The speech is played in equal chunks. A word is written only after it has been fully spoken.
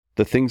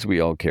The Things We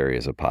All Carry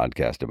is a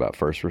podcast about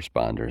first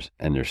responders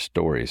and their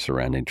stories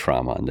surrounding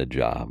trauma on the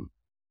job.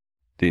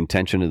 The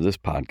intention of this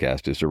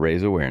podcast is to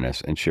raise awareness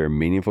and share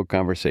meaningful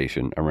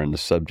conversation around the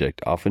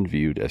subject often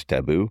viewed as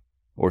taboo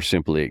or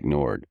simply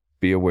ignored.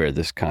 Be aware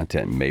this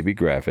content may be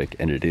graphic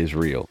and it is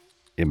real.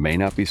 It may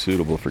not be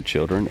suitable for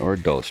children or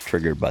adults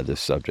triggered by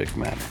this subject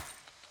matter.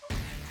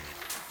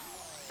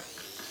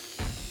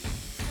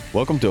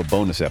 Welcome to a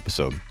bonus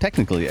episode,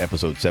 technically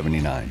episode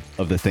 79,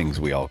 of The Things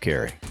We All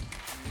Carry.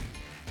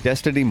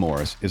 Destiny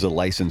Morris is a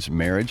licensed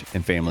marriage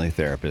and family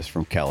therapist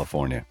from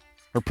California.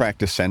 Her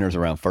practice centers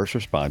around first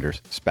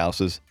responders,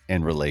 spouses,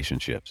 and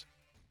relationships.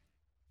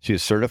 She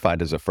is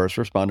certified as a first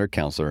responder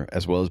counselor,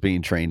 as well as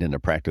being trained in the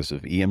practice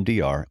of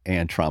EMDR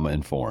and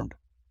trauma-informed.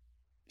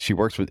 She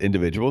works with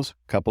individuals,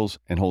 couples,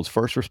 and holds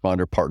first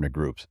responder partner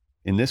groups.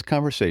 In this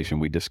conversation,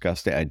 we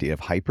discuss the idea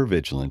of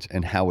hypervigilance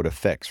and how it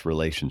affects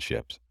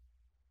relationships.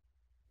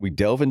 We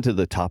delve into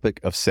the topic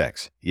of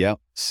sex. Yep,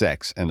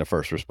 sex and the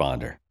first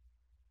responder.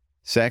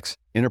 Sex,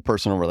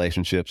 interpersonal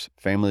relationships,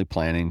 family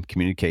planning,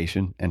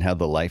 communication, and how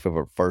the life of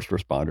a first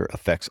responder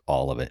affects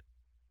all of it.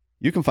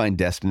 You can find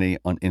Destiny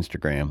on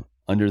Instagram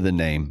under the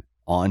name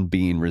On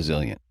Being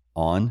Resilient,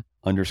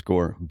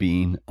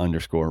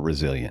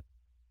 on_being_resilient.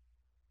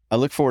 I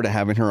look forward to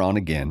having her on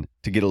again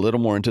to get a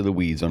little more into the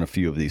weeds on a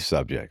few of these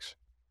subjects.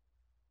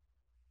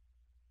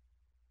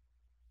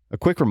 A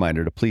quick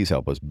reminder to please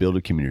help us build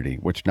a community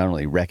which not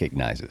only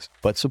recognizes,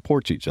 but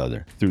supports each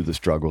other through the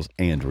struggles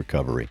and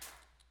recovery.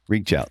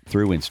 Reach out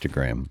through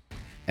Instagram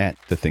at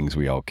The Things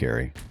We All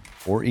Carry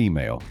or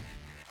email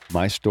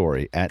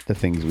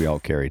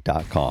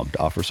mystory@thethingsweallcarry.com to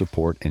offer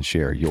support and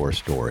share your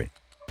story.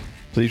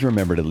 Please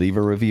remember to leave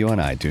a review on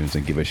iTunes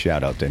and give a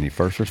shout out to any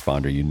first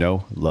responder you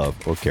know,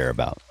 love, or care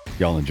about.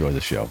 Y'all enjoy the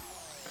show.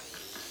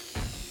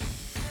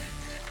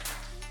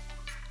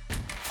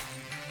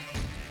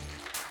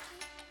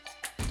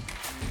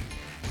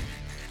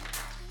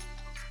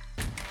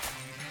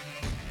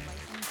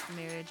 Licensed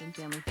marriage and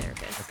family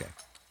therapist. Okay.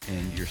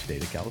 In your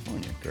state of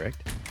California,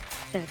 correct?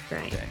 That's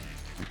right. Okay.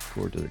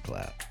 Record to the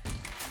cloud.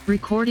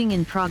 Recording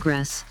in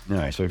progress. All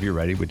right. So if you're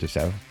ready, we just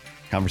have a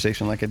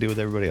conversation like I do with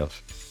everybody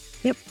else.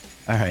 Yep.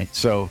 All right.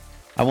 So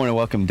I want to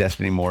welcome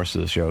Destiny Morris to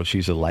the show.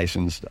 She's a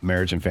licensed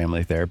marriage and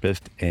family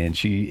therapist, and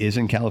she is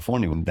in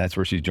California. That's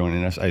where she's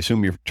joining us. I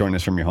assume you're joining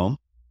us from your home?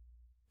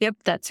 Yep,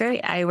 that's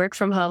right. I work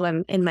from home.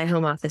 I'm in my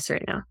home office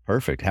right now.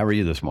 Perfect. How are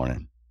you this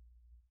morning?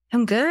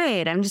 I'm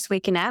good. I'm just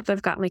waking up.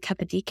 I've got my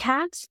cup of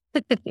decaf.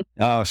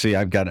 Oh, see,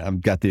 I've got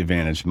the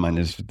advantage. Mine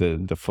is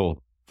the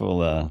full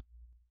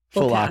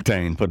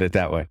octane, put it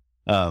that way.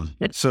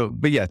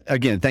 But yeah,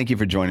 again, thank you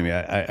for joining me.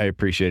 I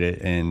appreciate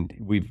it. And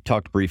we've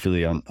talked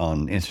briefly on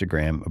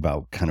Instagram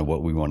about kind of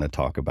what we want to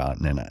talk about.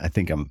 And then I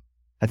think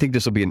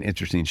this will be an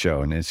interesting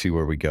show, and let's see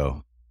where we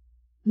go.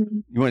 Mm-hmm.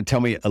 You want to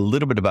tell me a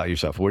little bit about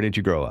yourself? Where did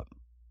you grow up?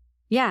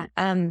 Yeah.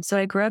 So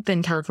I grew up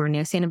in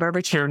California, Santa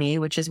Barbara County,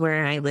 which is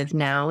where I live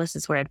now. This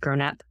is where I've grown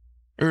up.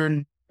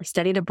 I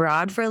studied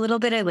abroad for a little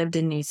bit. I lived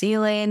in New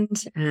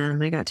Zealand.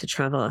 I got to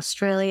travel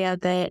Australia a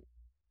bit.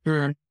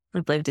 I've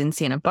lived in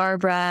Santa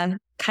Barbara,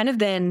 kind of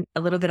been a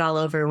little bit all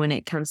over when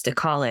it comes to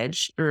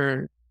college.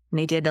 And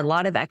I did a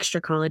lot of extra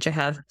college. I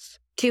have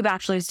 2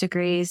 bachelor's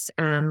degrees.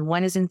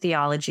 One is in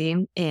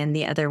theology and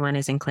the other one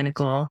is in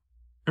clinical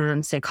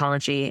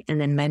psychology.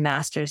 And then my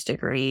master's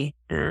degree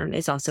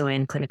is also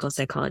in clinical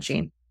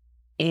psychology.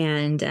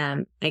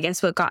 And I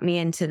guess what got me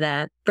into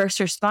the first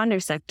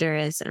responder sector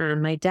is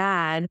my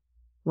dad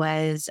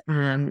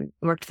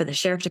worked for the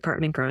sheriff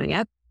department growing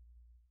up.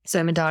 So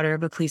I'm a daughter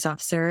of a police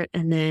officer.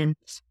 And then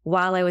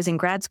while I was in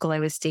grad school, I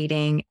was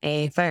dating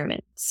a fireman.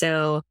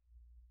 So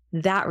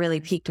that really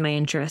piqued my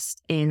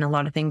interest in a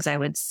lot of things I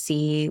would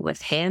see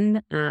with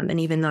him. And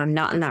even though I'm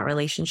not in that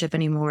relationship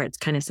anymore, it's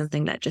kind of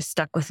something that just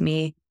stuck with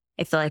me.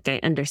 I feel like I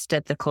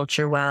understood the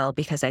culture well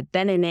because I'd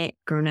been in it,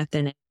 grown up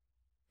in it.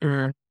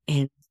 And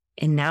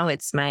now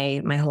it's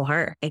my whole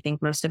heart. I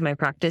think most of my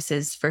practice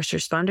is first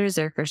responders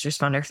or first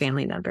responder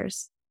family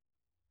members.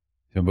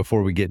 So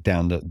before we get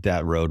down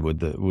that road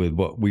with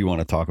what we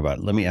want to talk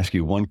about, let me ask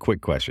you one quick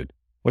question.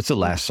 What's the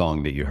last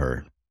song that you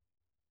heard?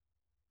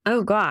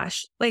 Oh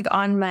gosh, like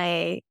on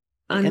my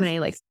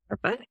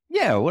Spotify?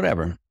 Yeah,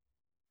 whatever.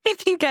 I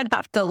think I'd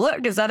have to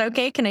look. Is that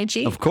okay? Can I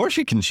cheat? Of course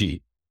you can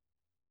cheat.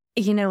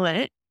 You know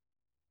what?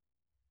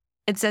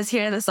 It says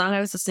here the song I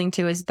was listening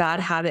to is Bad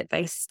Habit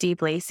by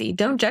Steve Lacy.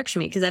 Don't judge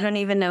me because I don't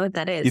even know what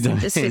that is.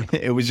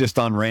 It was just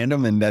on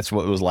random and that's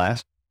what was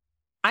last?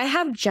 I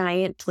have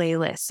giant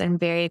playlists. I'm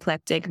very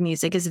eclectic.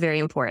 Music is very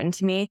important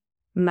to me.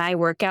 My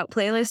workout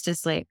playlist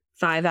is like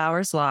 5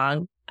 hours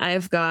long.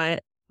 I've got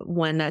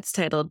one that's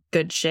titled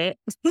Good Shit.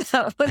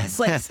 That was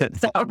like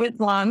 6 hours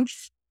long.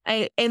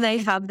 I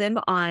have them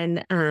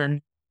on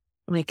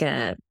what's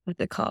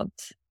it called?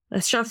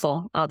 A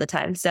shuffle all the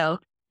time. So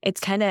it's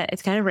kind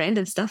of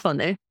random stuff on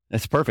there.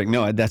 That's perfect.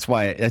 No,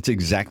 that's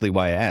exactly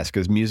why I asked,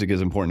 because music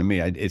is important to me.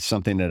 It's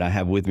something that I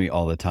have with me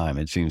all the time.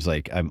 It seems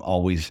like I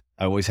always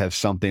have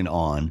something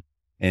on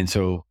And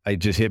so it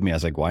just hit me. I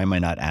was like, why am I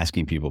not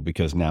asking people?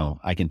 Because now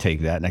I can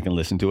take that and I can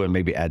listen to it and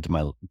maybe add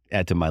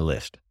to my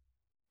list.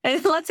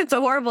 Unless it's a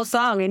horrible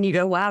song and you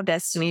go, wow,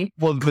 Destiny.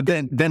 Well, but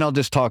then I'll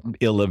just talk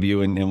ill of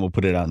you and we'll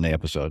put it out in the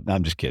episode. No,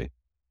 I'm just kidding.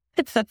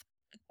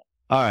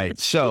 All right.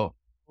 So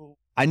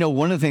I know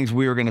one of the things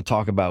we were going to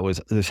talk about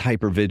was this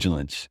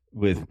hypervigilance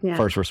with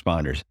first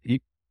responders.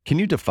 Can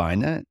you define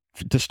that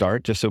to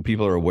start, just so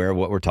people are aware of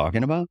what we're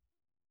talking about?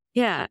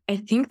 Yeah, I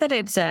think that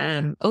it's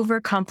an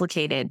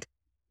overcomplicated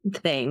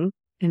thing.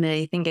 And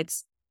I think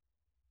it's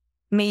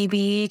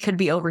maybe could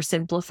be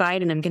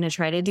oversimplified. And I'm going to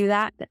try to do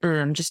that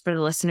just for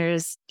the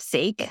listeners'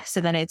 sake so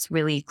that it's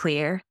really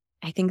clear.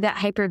 I think that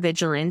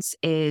hypervigilance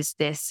is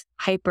this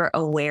hyper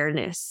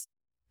awareness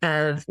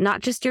of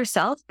not just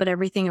yourself, but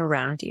everything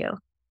around you.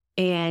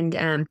 And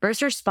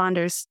first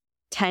responders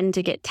tend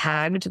to get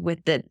tagged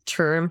with the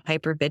term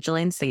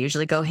hypervigilance. They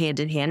usually go hand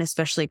in hand,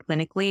 especially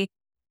clinically,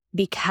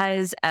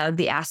 because of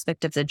the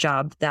aspect of the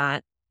job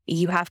that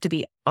you have to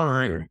be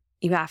on.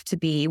 You have to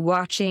be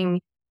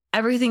watching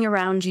everything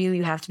around you.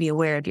 You have to be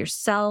aware of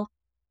yourself.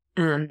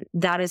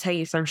 That is how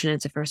you function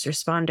as a first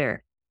responder.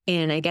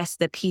 And I guess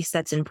the piece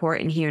that's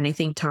important here, and I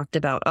think talked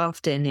about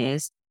often,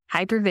 is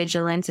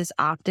hypervigilance is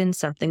often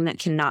something that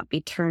cannot be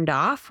turned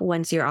off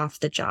once you're off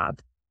the job.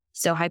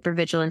 So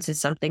hypervigilance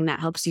is something that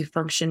helps you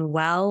function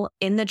well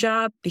in the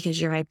job because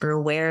you're hyper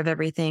aware of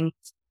everything.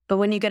 But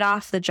when you get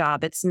off the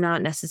job, it's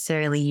not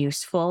necessarily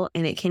useful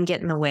and it can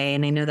get in the way.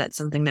 And I know that's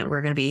something that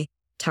we're going to be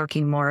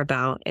talking more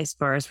about as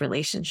far as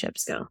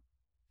relationships go.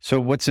 So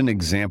what's an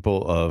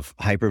example of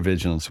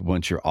hypervigilance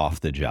once you're off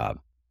the job?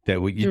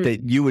 That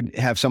you would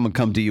have someone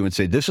come to you and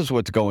say, this is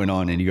what's going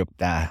on. And you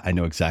go, I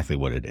know exactly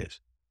what it is.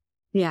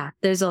 Yeah,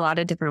 there's a lot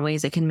of different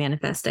ways it can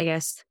manifest, I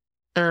guess.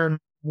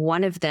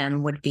 One of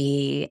them would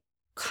be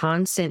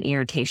constant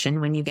irritation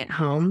when you get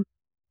home,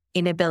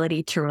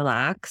 inability to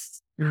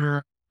relax,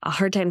 a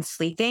hard time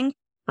sleeping.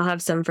 I'll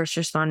have some first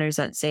responders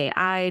that say,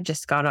 I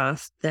just got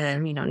off the,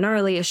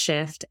 gnarliest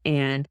shift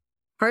and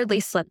hardly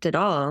slept at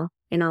all.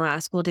 And I'll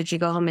ask, well, did you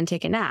go home and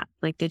take a nap?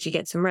 Like, did you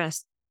get some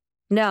rest?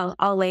 No,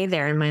 I'll lay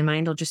there and my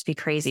mind will just be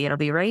crazy. It'll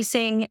be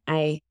racing.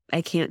 I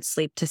can't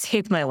sleep to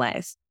save my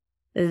life.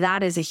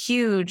 That is a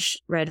huge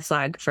red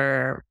flag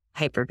for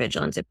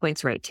hypervigilance. It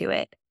points right to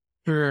it.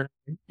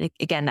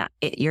 Again, that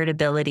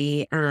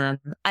irritability,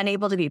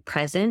 unable to be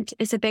present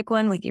is a big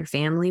one with your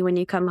family when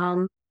you come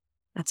home.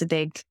 That's a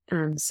big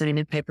sign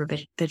of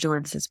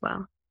hypervigilance as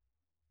well.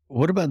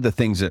 What about the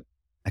things that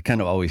I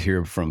kind of always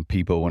hear from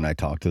people when I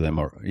talk to them,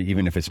 or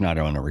even if it's not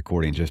on a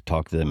recording, just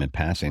talk to them in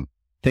passing?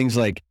 Things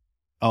like,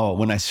 oh,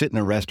 when I sit in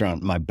a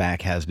restaurant, my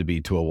back has to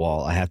be to a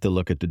wall. I have to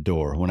look at the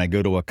door. When I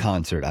go to a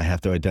concert, I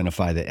have to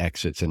identify the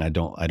exits, and I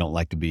don't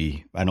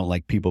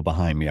like people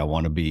behind me. I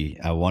want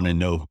to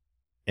know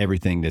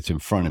everything that's in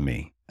front of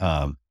me.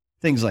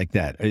 Things like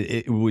that.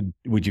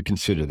 Would you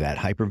consider that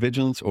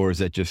hypervigilance, or is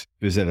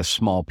that a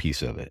small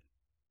piece of it?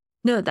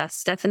 No,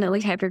 that's definitely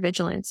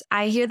hypervigilance.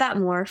 I hear that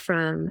more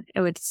from,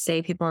 I would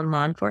say, people in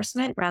law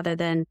enforcement rather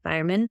than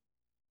firemen.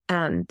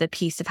 The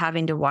piece of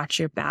having to watch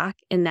your back.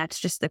 And that's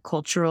just the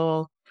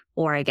cultural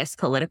or I guess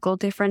political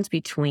difference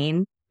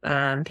between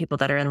people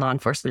that are in law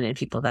enforcement and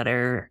people that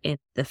are in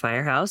the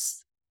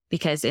firehouse.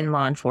 Because in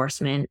law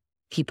enforcement,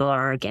 people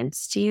are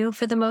against you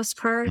for the most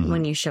part. Mm-hmm.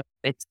 When you show up,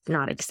 it's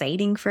not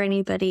exciting for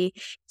anybody.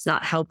 It's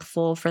not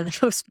helpful for the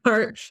most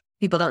part.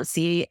 People don't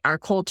see, our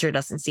culture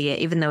doesn't see it,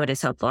 even though it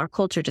is helpful. Our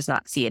culture does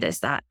not see it as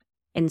that.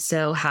 And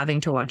so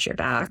having to watch your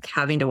back,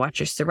 having to watch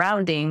your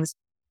surroundings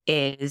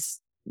is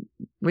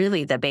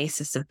really the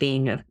basis of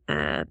being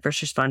a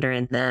first responder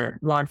in the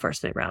law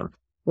enforcement realm.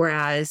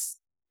 Whereas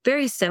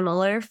very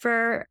similar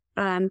for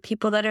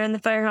people that are in the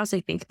firehouse, I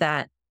think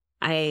that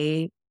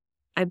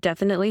I've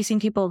definitely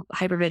seen people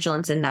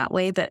hypervigilance in that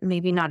way, but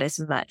maybe not as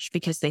much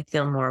because they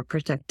feel more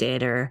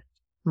protected or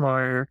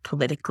more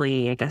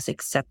politically, I guess,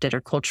 accepted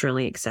or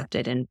culturally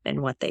accepted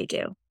in what they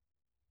do.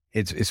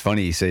 It's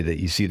funny you say that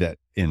you see that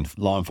in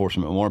law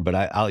enforcement more, but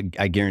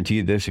I guarantee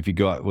you this: if you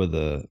go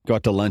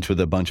out to lunch with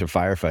a bunch of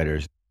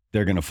firefighters,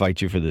 they're going to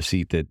fight you for the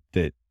seat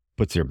that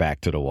puts their back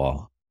to the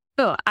wall.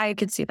 Oh, I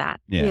could see that.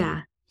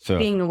 Yeah. So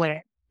being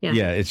aware. Yeah.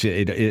 Yeah. It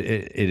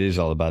is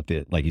all about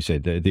like you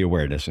said, the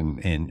awareness,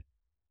 and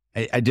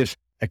I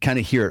kind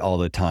of hear it all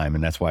the time,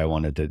 and that's why I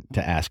wanted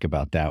to ask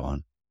about that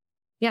one.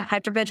 Yeah,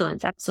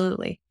 hypervigilance,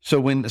 absolutely. So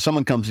when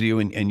someone comes to you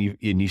and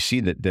you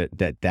see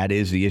that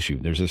is the issue,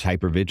 there's this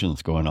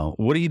hypervigilance going on,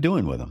 what are you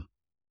doing with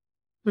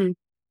them?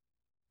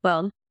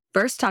 Well,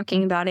 first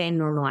talking about it and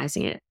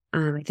normalizing it.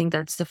 I think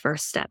that's the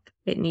first step.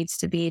 It needs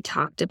to be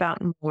talked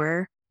about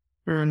more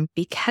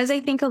because I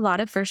think a lot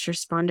of first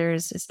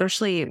responders,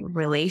 especially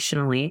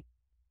relationally,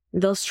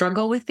 they'll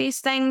struggle with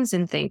these things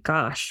and think,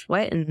 gosh,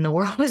 what in the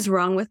world is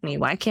wrong with me?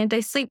 Why can't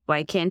I sleep?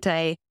 Why can't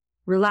I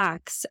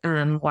relax?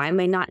 Why am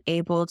I not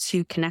able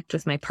to connect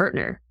with my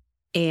partner?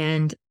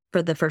 And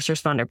for the first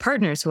responder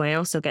partners who I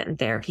also get in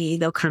therapy,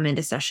 they'll come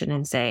into session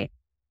and say,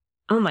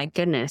 oh my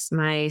goodness,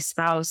 my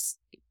spouse,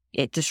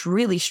 it just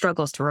really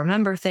struggles to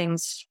remember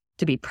things,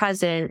 to be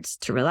present,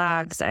 to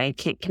relax. I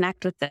can't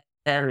connect with them.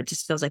 It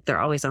just feels like they're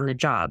always on the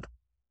job.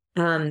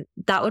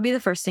 That would be the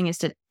first thing, is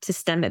to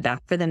stem it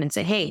back for them and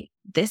say, hey,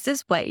 this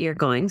is what you're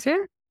going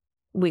through.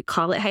 We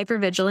call it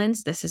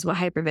hypervigilance. This is what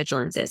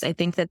hypervigilance is. I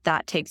think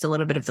that takes a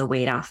little bit of the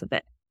weight off of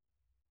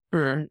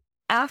it.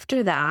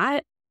 After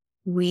that,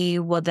 we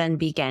will then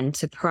begin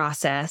to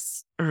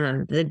process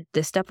the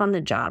stuff on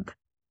the job,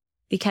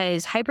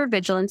 because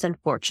hypervigilance,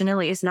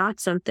 unfortunately, is not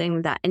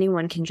something that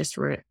anyone can just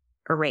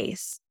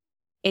erase.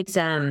 It's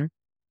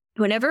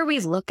whenever we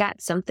look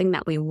at something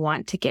that we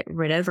want to get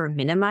rid of or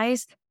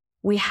minimize,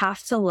 we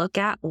have to look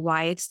at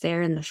why it's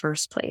there in the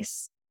first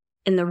place.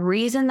 And the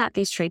reason that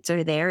these traits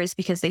are there is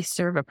because they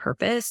serve a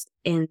purpose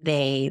and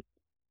they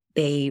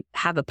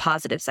have a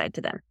positive side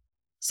to them.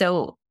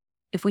 So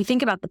if we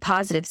think about the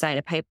positive side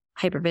of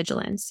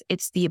hypervigilance,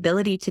 it's the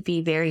ability to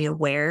be very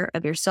aware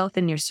of yourself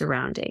and your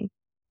surrounding,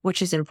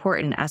 which is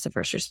important as a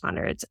first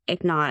responder. It's,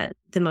 if not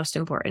the most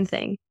important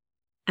thing.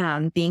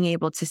 Being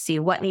able to see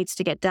what needs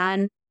to get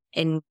done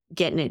and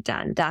getting it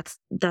done. That's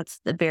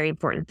the very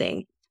important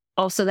thing.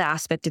 Also, the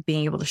aspect of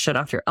being able to shut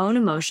off your own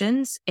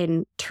emotions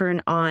and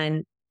turn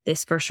on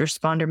this first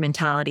responder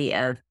mentality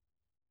of,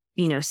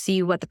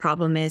 see what the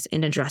problem is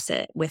and address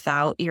it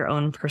without your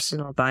own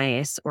personal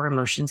bias or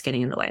emotions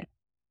getting in the way.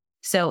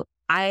 So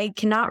I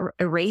cannot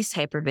erase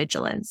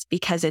hypervigilance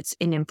because it's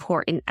an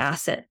important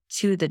asset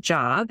to the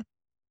job.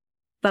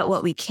 But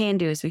what we can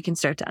do is we can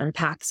start to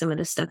unpack some of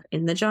the stuff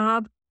in the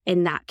job,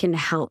 and that can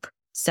help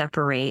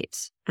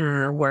separate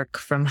work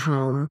from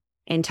home,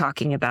 and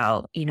talking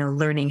about,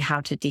 learning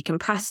how to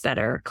decompress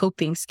better,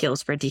 coping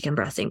skills for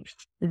decompressing.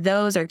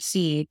 Those are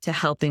key to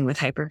helping with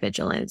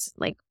hypervigilance,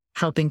 like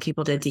helping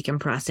people to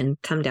decompress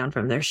and come down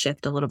from their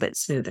shift a little bit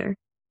smoother.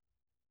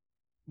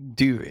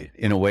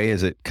 In a way,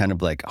 is it kind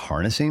of like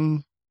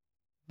harnessing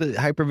the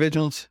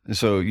hypervigilance?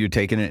 So you're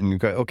taking it and you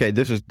go, okay,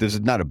 this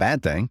is not a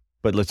bad thing,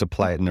 but let's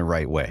apply it in the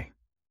right way.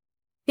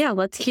 Yeah,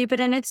 let's keep it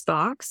in its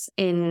box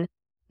and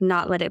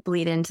not let it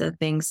bleed into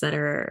things that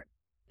are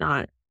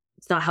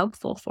it's not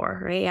helpful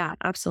for, right? Yeah,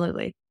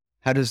 absolutely.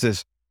 How does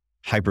this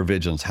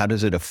hypervigilance, how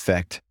does it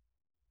affect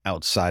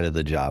outside of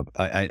the job?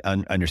 I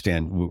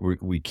understand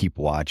we keep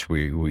watch,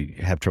 we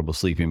have trouble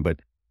sleeping, but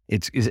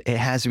it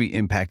has to be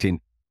impacting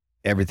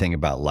everything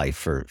about life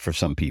for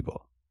some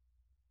people.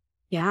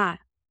 Yeah.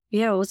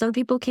 Well, some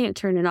people can't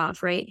turn it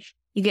off, right?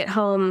 You get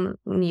home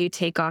and you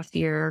take off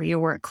your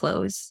work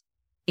clothes.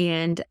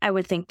 And I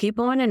would think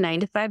people in a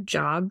 9-to-5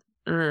 job,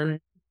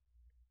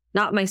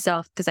 not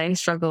myself, because I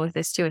struggle with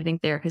this too. I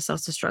think therapists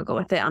also struggle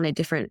with it on a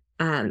different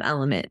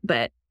element,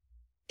 but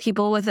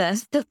people with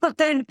us,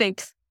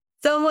 think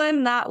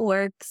someone that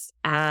works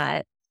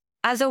as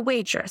a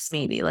waitress,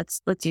 maybe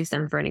let's use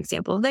them for an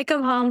example. They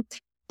come home,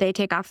 they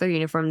take off their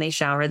uniform, they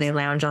shower, they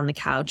lounge on the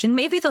couch, and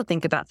maybe they'll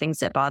think about things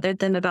that bothered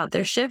them about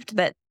their shift.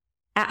 But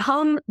at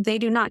home, they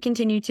do not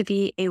continue to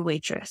be a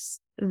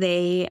waitress.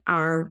 They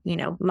are,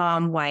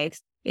 mom,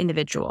 wife,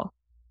 individual.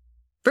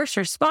 First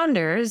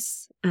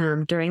responders,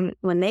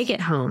 when they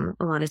get home,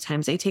 a lot of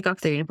times they take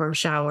off their uniform,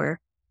 shower.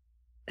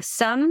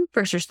 Some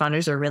first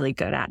responders are really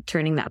good at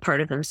turning that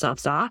part of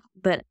themselves off,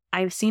 but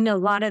I've seen a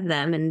lot of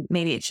them, and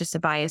maybe it's just a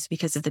bias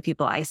because of the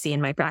people I see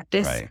in my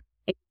practice, right.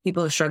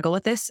 People who struggle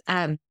with this,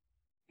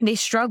 they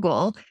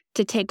struggle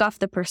to take off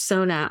the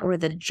persona or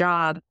the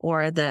job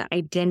or the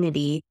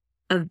identity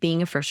of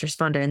being a first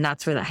responder. And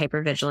that's where the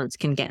hypervigilance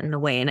can get in the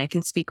way. And I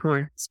can speak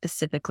more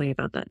specifically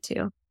about that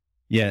too.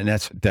 Yeah. And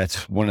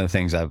that's one of the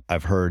things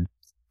I've heard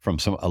from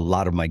a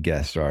lot of my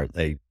guests are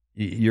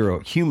you're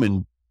a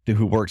human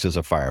who works as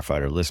a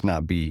firefighter. Let's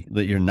not be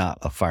that you're not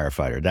a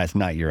firefighter. That's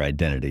not your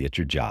identity. It's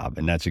your job.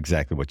 And that's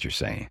exactly what you're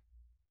saying.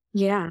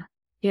 Yeah.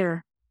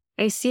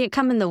 I see it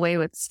come in the way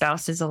with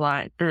spouses a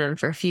lot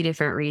for a few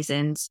different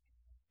reasons.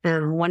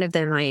 One of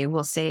them,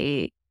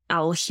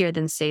 I'll hear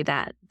them say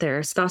that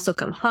their spouse will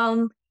come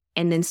home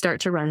and then start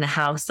to run the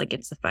house like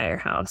it's the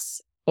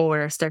firehouse,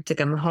 or start to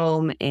come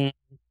home and,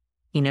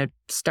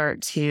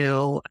 start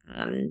to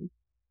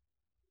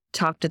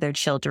talk to their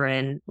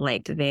children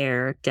like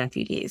they're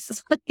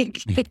deputies.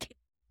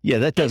 Yeah,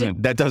 that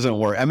doesn't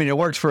work. I mean, it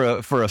works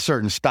for a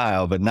certain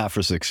style, but not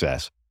for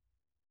success.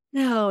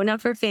 No,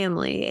 not for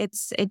family.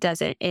 It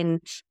doesn't. And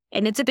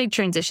it's a big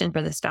transition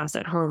for the spouse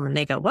at home. And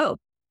they go, whoa,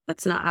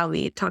 that's not how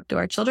we talk to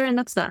our children.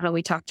 That's not how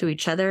we talk to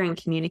each other and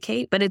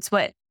communicate. But it's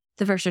what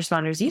the first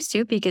responders used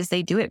to, because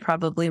they do it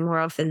probably more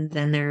often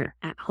than they're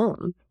at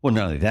home. Well,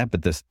 not only that,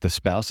 but the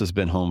spouse has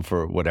been home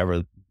for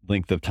whatever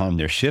length of time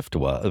their shift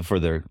was, for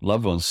their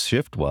loved one's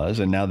shift was.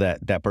 And now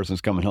that person's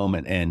coming home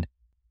and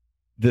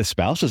the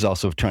spouse is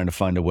also trying to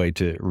find a way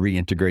to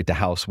reintegrate the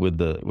house with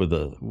the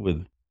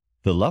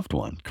loved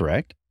one,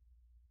 correct?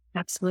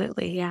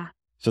 Absolutely. Yeah.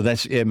 So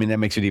that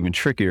makes it even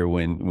trickier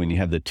when you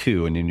have the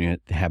two and then you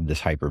have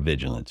this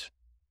hypervigilance.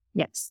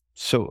 Yes.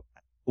 So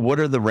what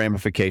are the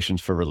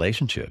ramifications for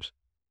relationships?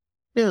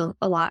 A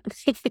lot.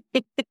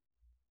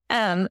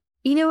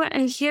 You know what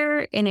I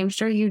hear, and I'm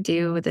sure you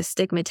do, the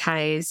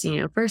stigmatized,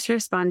 first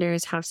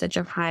responders have such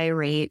a high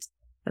rate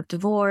of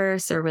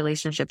divorce or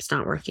relationships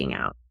not working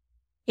out.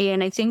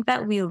 And I think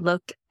that we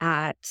look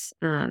at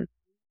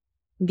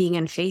being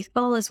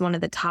unfaithful is one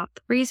of the top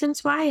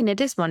reasons why, and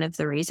it is one of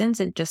the reasons,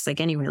 and just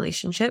like any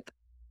relationship.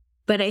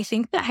 But I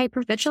think that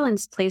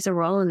hypervigilance plays a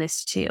role in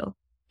this too.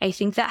 I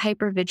think that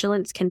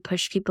hypervigilance can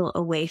push people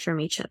away from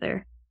each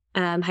other.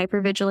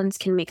 Hypervigilance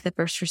can make the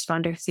first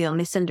responder feel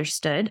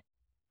misunderstood.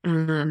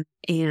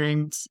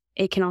 And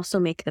it can also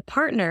make the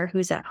partner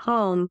who's at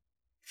home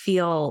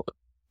feel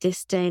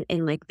distant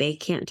and like they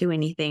can't do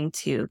anything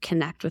to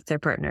connect with their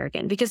partner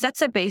again, because that's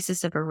the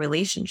basis of a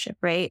relationship,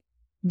 right?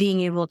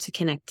 Being able to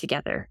connect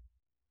together.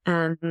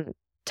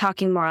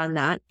 Talking more on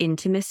that,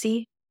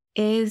 intimacy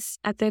is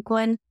a big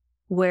one,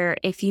 where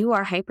if you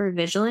are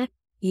hypervigilant,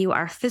 you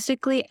are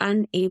physically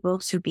unable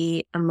to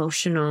be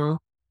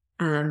emotional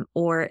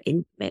or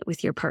intimate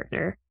with your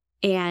partner.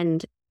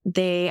 And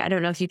I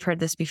don't know if you've heard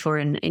this before,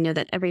 and I know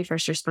that every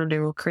first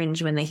responder will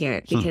cringe when they hear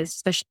it, because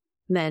especially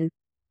men,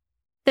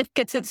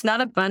 because it's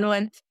not a fun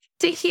one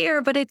to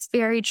hear, but it's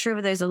very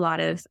true. There's a lot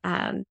of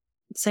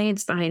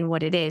science behind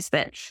what it is,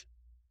 but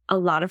a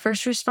lot of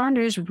first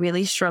responders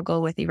really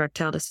struggle with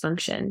erectile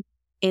dysfunction.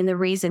 And the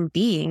reason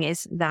being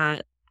is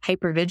that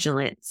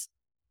hypervigilance,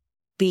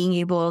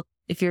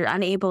 if you're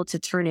unable to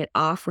turn it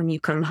off when you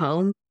come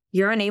home,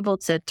 you're unable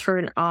to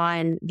turn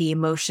on the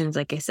emotions,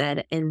 like I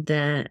said, and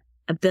the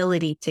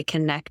ability to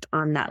connect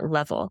on that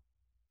level.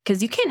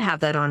 Because you can't have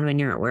that on when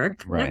you're at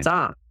work. Right. That's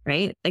off,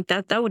 right? Like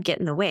that would get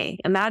in the way.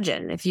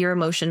 Imagine if your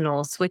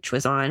emotional switch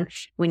was on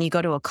when you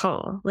go to a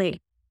call.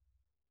 Like,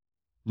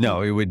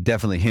 no, it would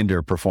definitely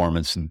hinder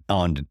performance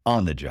on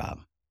the job.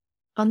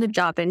 On the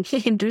job, and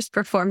hinders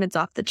performance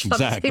off the job.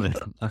 Exactly.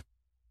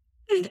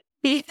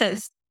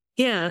 Yes.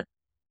 Yeah.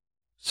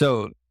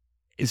 So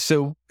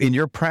in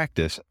your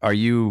practice,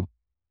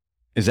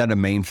 is that a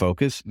main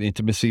focus,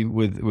 intimacy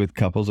with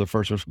couples of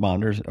first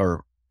responders,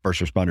 or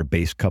first responder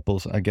based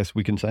couples, I guess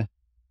we can say?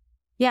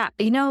 Yeah.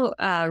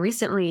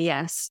 Recently,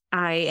 yes,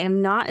 I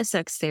am not a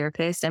sex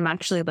therapist. I'm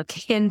actually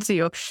looking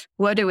into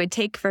what it would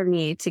take for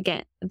me to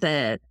get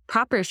the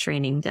proper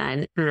training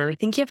done. I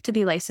think you have to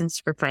be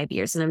licensed for 5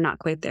 years, and I'm not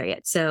quite there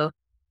yet. So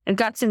I've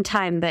got some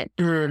time, but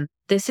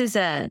this is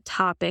a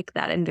topic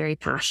that I'm very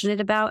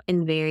passionate about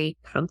and very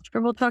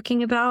comfortable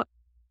talking about.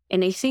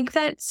 And I think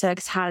that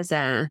sex has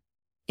I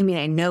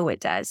know it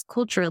does.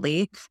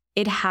 Culturally,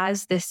 it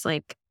has this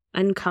like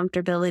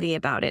uncomfortability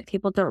about it.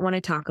 People don't want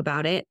to talk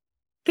about it.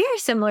 Very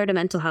similar to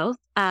mental health.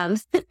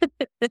 And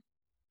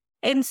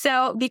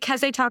so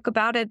because I talk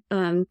about it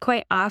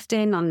quite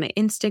often on my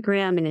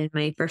Instagram and in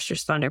my first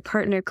responder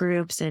partner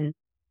groups and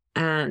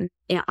on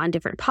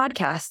different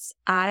podcasts,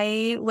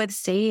 I would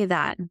say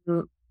that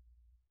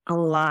a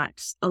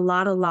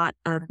lot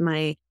of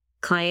my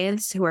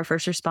clients who are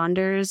first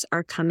responders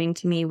are coming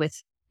to me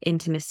with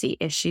intimacy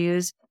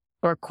issues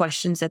or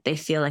questions that they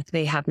feel like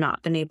they have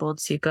not been able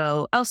to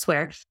go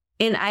elsewhere.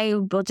 And I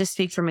will just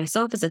speak for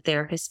myself as a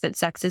therapist, but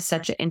sex is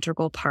such an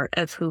integral part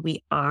of who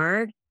we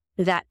are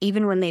that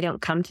even when they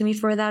don't come to me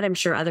for that, I'm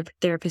sure other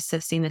therapists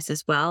have seen this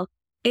as well.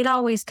 It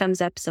always comes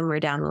up somewhere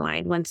down the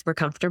line. Once we're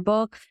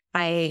comfortable,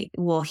 I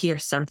will hear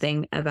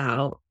something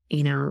about,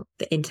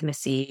 the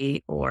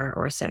intimacy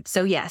or sex.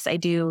 So yes, I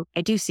do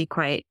see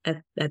quite a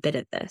bit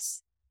of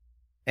this.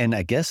 And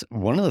I guess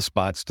one of the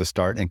spots to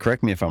start, and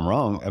correct me if I'm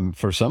wrong,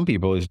 for some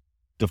people is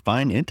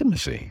define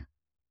intimacy.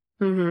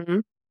 Mm-hmm.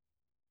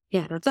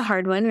 Yeah, that's a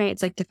hard one, right?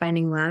 It's like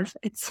defining love.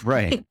 It's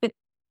right.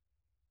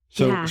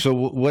 So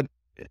what,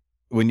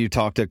 when you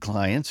talk to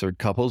clients or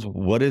couples,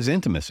 what is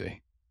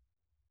intimacy?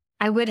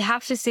 I would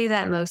have to say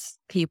that most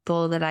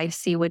people that I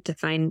see would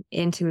define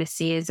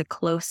intimacy as a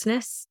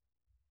closeness.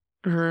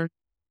 Again,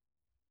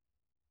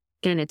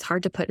 it's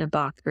hard to put in a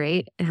box,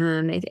 right?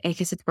 I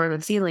guess it's more of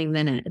a feeling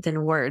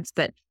than words,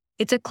 but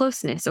it's a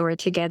closeness or a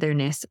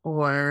togetherness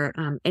or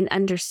an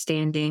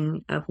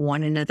understanding of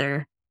one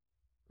another.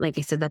 Like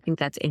I said, I think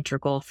that's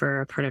integral for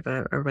a part of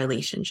a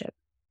relationship.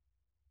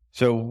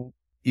 So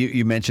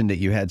you mentioned that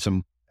you had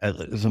some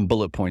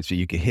bullet points that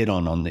you could hit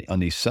on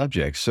these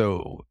subjects.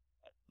 So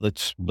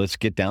let's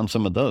get down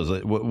some of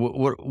those.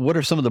 What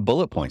are some of the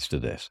bullet points to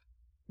this?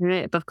 All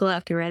right, buckle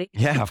up. You ready?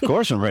 Yeah, of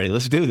course I'm ready.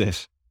 Let's do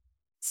this.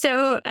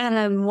 So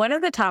one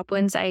of the top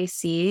ones I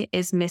see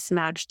is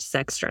mismatched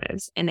sex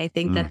drives. And I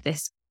think that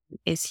this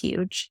is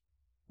huge,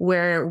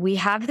 where we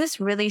have this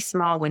really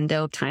small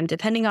window of time,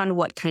 depending on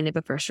what kind of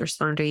a first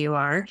responder you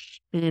are.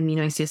 And,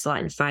 I see this a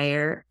lot in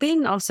fire,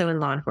 being also in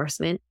law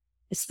enforcement,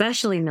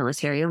 especially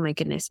military. Oh my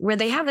goodness, where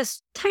they have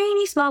this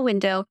tiny small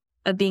window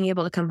of being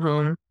able to come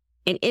home.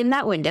 And in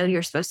that window,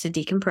 you're supposed to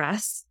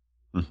decompress.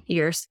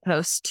 You're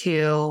supposed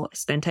to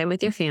spend time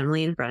with your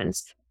family and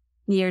friends.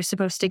 You're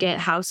supposed to get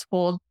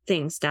household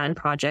things done,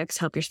 projects,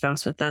 help your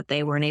spouse with that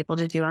they weren't able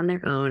to do on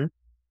their own.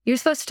 You're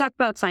supposed to talk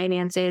about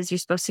finances. You're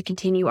supposed to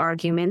continue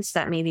arguments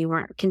that maybe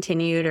weren't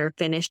continued or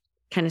finished,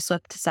 kind of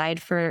swept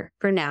aside for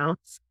now.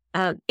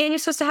 And you're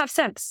supposed to have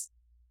sex,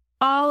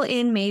 all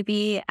in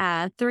maybe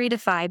a 3 to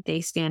 5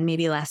 day span,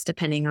 maybe less,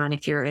 depending on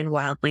if you're in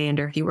wildland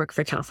or if you work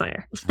for CAL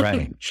FIRE.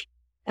 Right.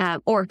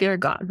 Or if you're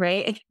gone,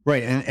 right?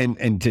 Right.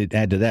 And to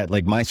add to that,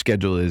 like my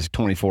schedule is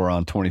 24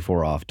 on,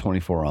 24 off,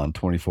 24 on,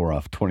 24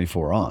 off,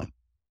 24 on.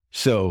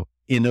 So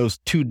in those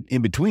 2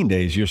 in between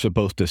days, you're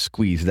supposed to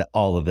squeeze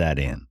all of that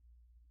in,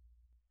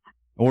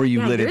 or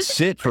you let it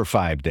sit for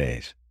 5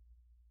 days.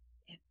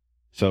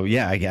 So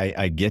yeah,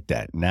 I get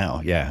that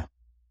now. Yeah.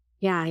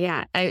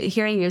 Yeah.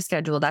 Hearing your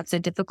schedule, that's a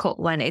difficult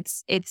one.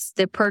 It's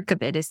the perk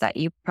of it is that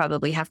you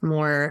probably have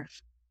more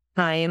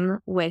time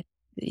with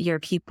your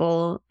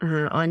people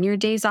on your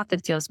days off.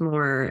 That feels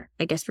more,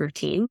 I guess,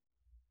 routine,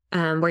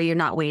 where you're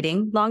not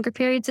waiting longer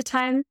periods of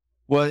time.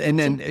 Well, and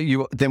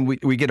then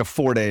we get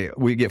 4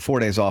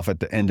 days off at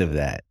the end of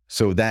that,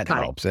 so that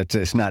helps.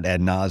 It's not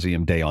ad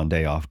nauseum day on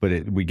day off,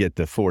 but we get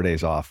the 4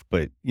 days off.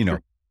 But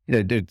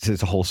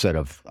there's a whole set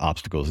of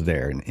obstacles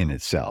there in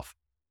itself.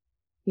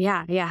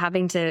 Yeah,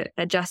 having to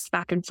adjust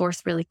back and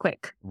forth really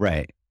quick.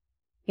 Right.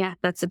 Yeah,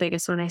 that's the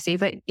biggest one I see.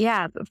 But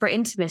yeah, for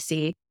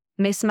intimacy,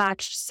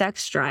 mismatched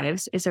sex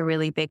drives is a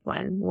really big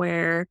one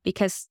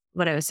because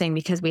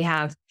we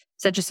have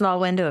such a small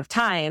window of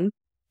time,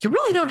 you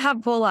really don't have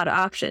a whole lot of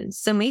options.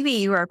 So maybe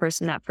you are a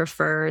person that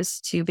prefers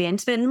to be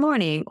intimate in the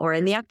morning or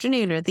in the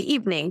afternoon or the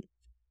evening.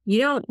 You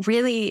don't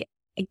really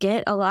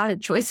get a lot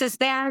of choices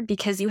there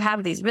because you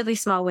have these really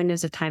small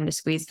windows of time to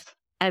squeeze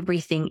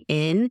everything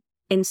in.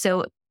 And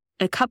so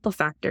a couple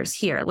factors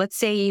here. Let's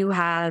say you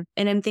have,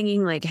 and I'm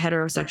thinking like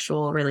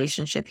heterosexual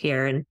relationship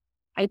here, and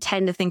I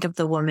tend to think of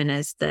the woman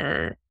as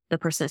the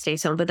person that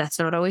stays home, but that's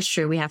not always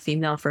true. We have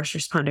female first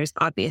responders,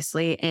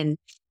 obviously. And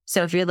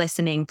so if you're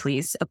listening,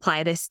 please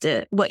apply this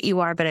to what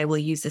you are, but I will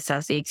use this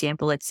as the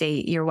example. Let's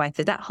say your wife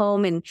is at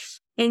home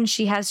and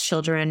she has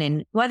children,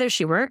 and whether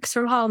she works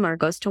from home or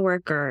goes to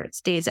work or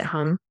stays at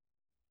home,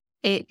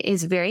 it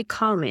is very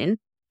common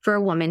for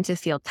a woman to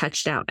feel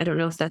touched out. I don't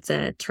know if that's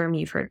a term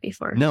you've heard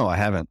before. No, I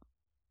haven't.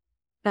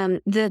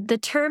 The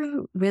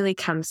term really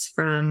comes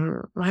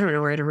from, I don't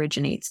know where it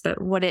originates,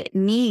 but what it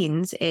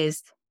means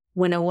is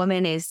when a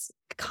woman is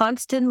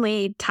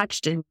constantly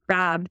touched and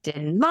grabbed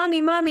and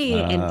mommy,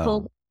 and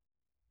pulled.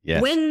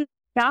 Yes. When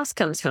spouse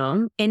comes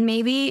home, and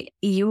maybe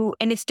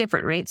and it's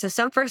different, right? So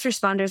some first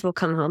responders will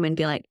come home and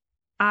be like,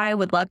 I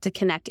would love to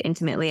connect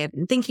intimately. I've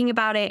been thinking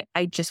about it.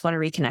 I just want to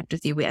reconnect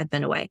with you. I've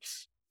been away.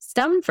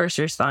 Some first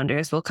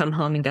responders will come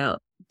home and go,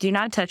 do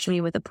not touch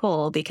me with a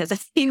pole because I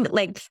feel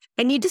like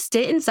I need to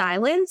sit in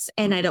silence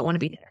and I don't want to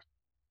be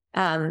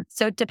there.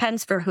 So it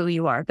depends for who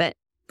you are. But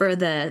for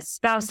the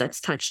spouse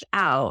that's touched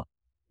out,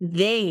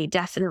 they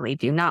definitely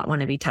do not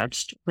want to be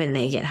touched when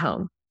they get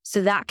home.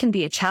 So that can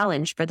be a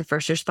challenge for the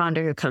first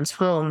responder who comes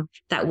home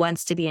that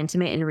wants to be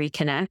intimate and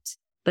reconnect.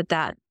 But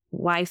that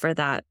wife or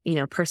that,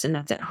 person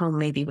that's at home,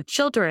 maybe with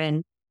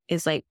children,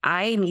 is like,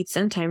 I need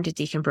some time to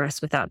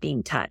decompress without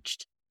being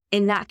touched.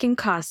 And that can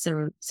cause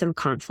some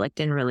conflict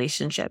in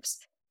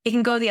relationships. It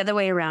can go the other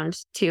way around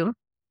too,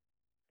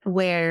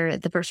 where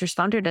the first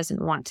responder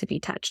doesn't want to be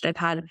touched. I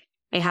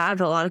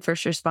have a lot of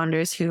first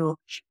responders who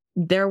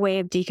their way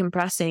of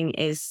decompressing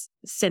is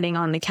sitting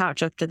on the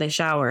couch after they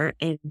shower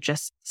and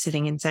just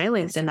sitting in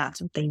silence. And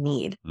that's what they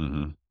need.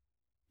 Mm-hmm.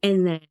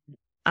 And then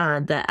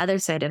the other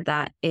side of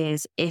that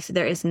is if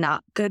there is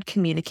not good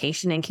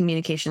communication, and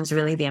communication is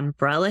really the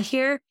umbrella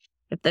here.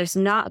 If there's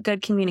not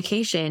good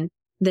communication,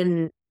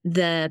 then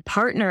the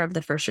partner of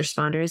the first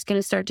responder is going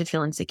to start to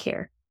feel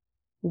insecure.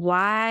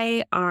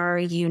 Why are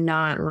you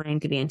not wanting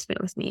to be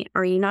intimate with me?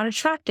 Are you not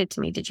attracted to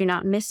me? Did you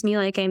not miss me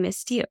like I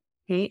missed you?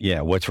 Right?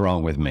 Yeah. What's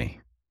wrong with me?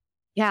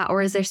 Yeah.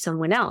 Or is there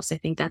someone else? I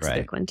think that's a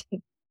big one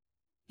too.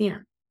 Yeah.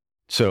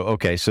 So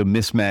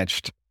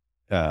mismatched,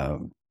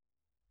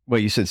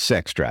 you said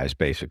sex drives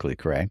basically,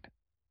 correct?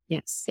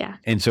 Yes. Yeah.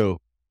 And so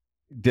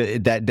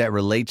that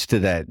relates to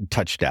that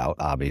touched out,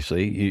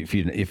 obviously,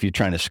 if you're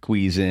trying to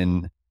squeeze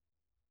in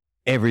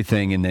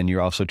everything, and then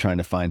you're also trying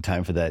to find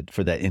time for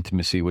that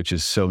intimacy, which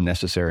is so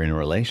necessary in a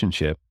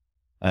relationship.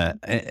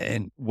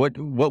 And what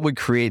would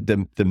create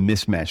the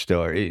mismatch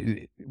though?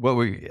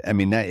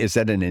 Is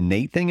that an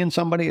innate thing in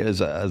somebody as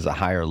a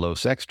high or low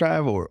sex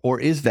drive, or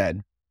is that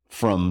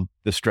from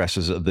the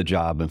stresses of the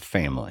job and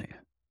family?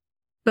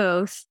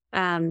 Both.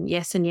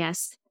 Yes and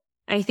yes.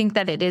 I think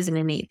that it is an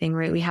innate thing,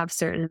 right? We have a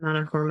certain amount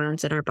of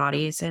hormones in our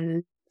bodies,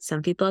 and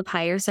some people have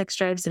higher sex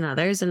drives than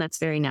others, and that's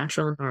very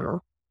natural and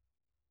normal.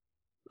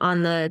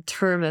 On the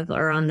term of,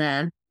 or on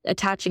the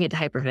attaching it to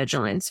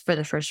hypervigilance for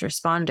the first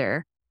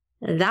responder,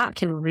 that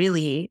can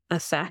really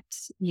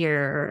affect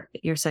your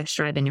sex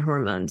drive and your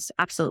hormones.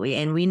 Absolutely.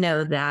 And we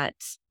know that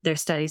there's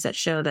studies that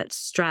show that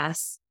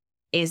stress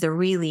is a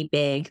really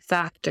big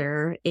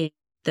factor in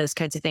those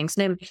kinds of things.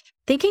 And I'm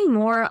thinking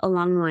more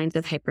along the lines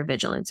of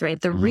hypervigilance, right?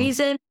 The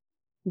reason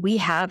we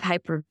have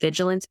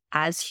hypervigilance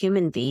as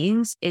human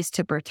beings is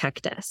to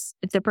protect us.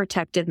 It's a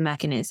protective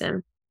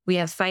mechanism. We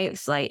have fight,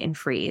 flight, and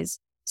freeze.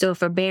 So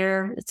if a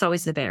bear, it's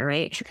always the bear,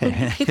 right?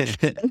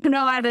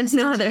 No, there's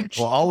no other.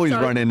 Well, always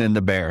running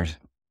into bears.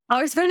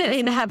 Always running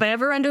into, have I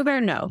ever run to a bear?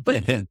 No,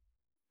 but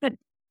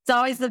it's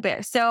always the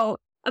bear. So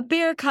a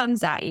bear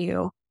comes at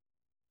you.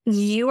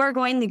 You are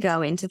going to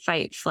go into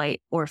fight,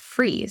 flight, or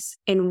freeze.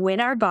 And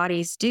when our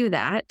bodies do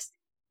that,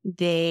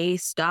 they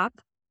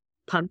stop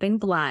pumping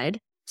blood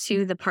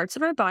to the parts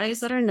of our bodies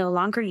that are no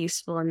longer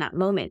useful in that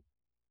moment.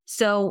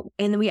 So,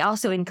 and then we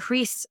also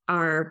increase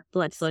our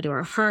blood flow to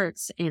our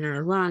hearts and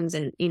our lungs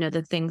and,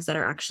 the things that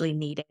are actually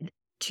needed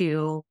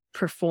to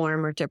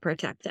perform or to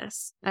protect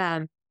us.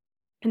 And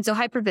so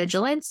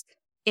hypervigilance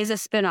is a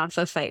spinoff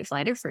of fight,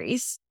 flight, or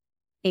freeze.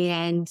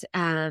 And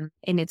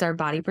it's our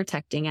body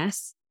protecting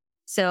us.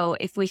 So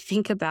if we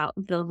think about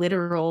the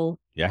literal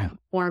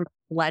form of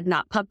blood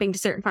not pumping to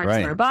certain parts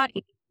of our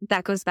body,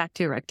 that goes back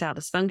to erectile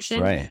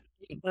dysfunction. Right.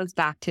 It goes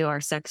back to our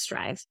sex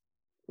drive.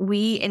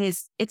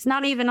 It's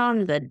not even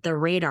on the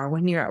radar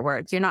when you're at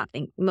work. You're not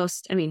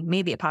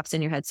maybe it pops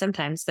in your head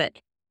sometimes, but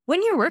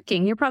when you're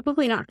working, you're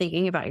probably not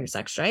thinking about your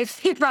sex drive.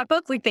 You're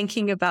probably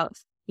thinking about,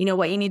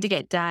 what you need to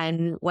get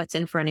done, what's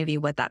in front of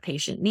you, what that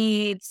patient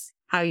needs,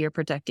 how you're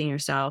protecting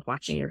yourself,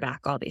 watching your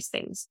back, all these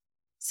things.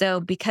 So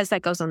because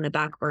that goes on the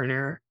back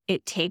burner,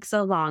 it takes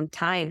a long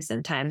time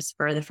sometimes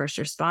for the first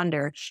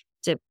responder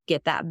to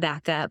get that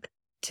back up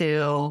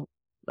to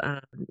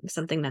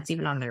something that's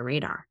even on their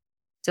radar.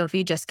 So if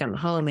you just come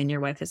home and your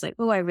wife is like,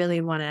 oh, I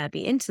really want to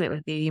be intimate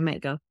with you, you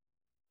might go,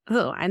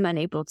 oh, I'm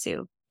unable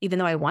to, even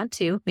though I want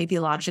to. Maybe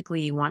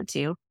logically you want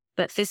to,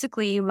 but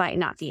physically you might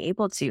not be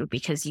able to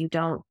because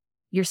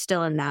you're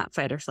still in that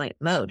fight or flight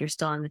mode. You're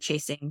still in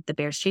the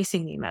bear's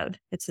chasing me mode.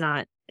 It's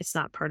not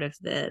part of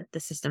the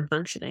system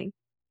functioning.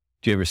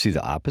 Do you ever see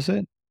the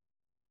opposite?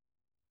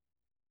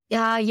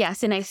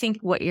 Yes. And I think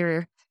what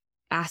you're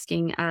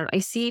asking, I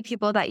see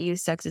people that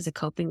use sex as a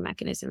coping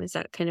mechanism. Is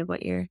that kind of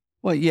what you're...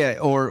 Well, yeah.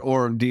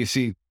 Or do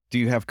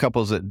you have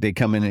couples that they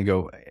come in and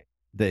go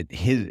that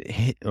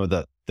his or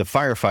the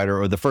firefighter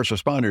or the first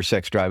responder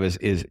sex drive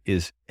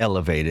is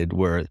elevated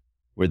where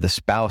the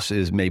spouse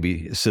is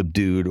maybe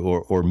subdued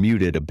or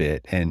muted a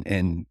bit.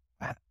 And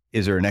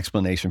is there an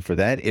explanation for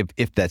that?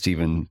 If that's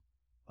even,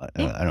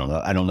 I don't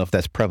know. I don't know if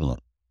that's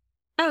prevalent.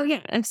 Oh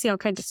yeah. I see all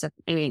kinds of stuff.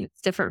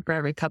 It's different for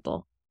every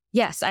couple.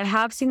 Yes, I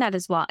have seen that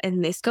as well.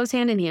 And this goes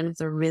hand in hand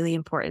with a really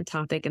important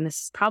topic. And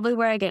this is probably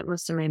where I get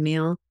most of my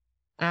male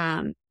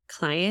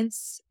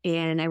clients.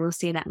 And I will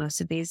say that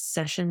most of these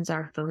sessions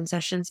are phone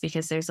sessions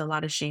because there's a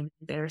lot of shame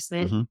and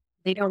embarrassment. Mm-hmm.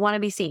 They don't want to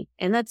be seen.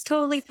 And that's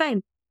totally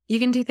fine. You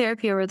can do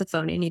therapy over the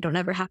phone and you don't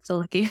ever have to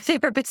look at your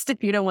therapist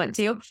if you don't want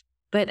to.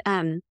 But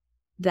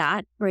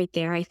that right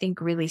there, I think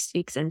really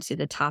speaks into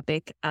the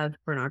topic of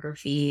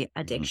pornography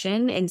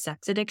addiction and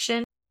sex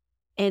addiction.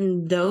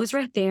 And those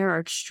right there are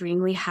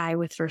extremely high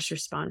with first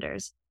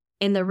responders.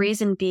 And the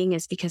reason being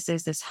is because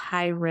there's this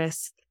high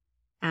risk,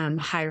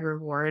 high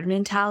reward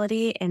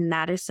mentality. And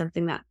that is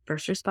something that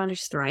first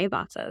responders thrive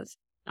off of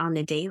on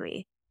the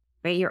daily,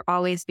 right? You're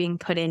always being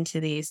put into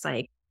these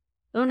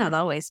not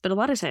always, but a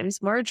lot of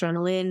times more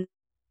adrenaline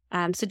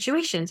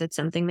situations. It's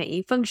something that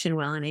you function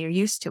well and you're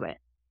used to it.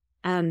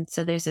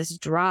 So there's this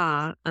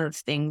draw of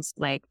things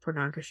like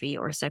pornography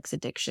or sex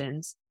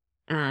addictions.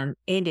 And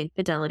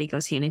infidelity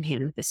goes hand in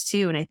hand with this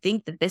too. And I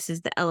think that this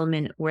is the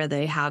element where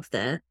they have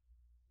the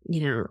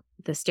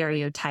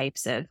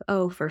stereotypes of,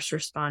 first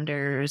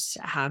responders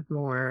have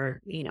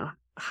more,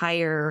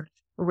 higher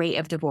rate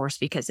of divorce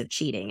because of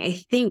cheating. I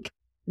think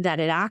that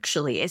it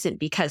actually isn't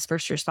because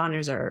first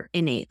responders are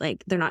innate,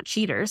 like they're not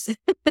cheaters.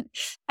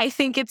 I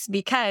think it's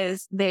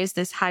because there's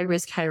this high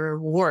risk, high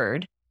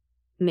reward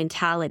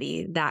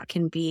mentality that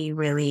can be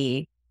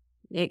really,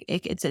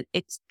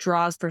 it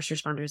draws first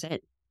responders in.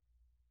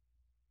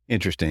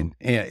 Interesting.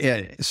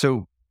 Yeah.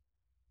 So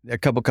a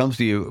couple comes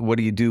to you. What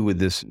do you do with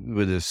this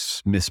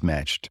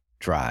mismatched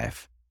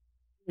drive?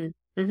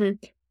 Mm-hmm.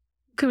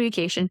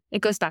 Communication. It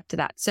goes back to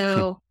that.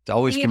 So it's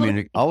always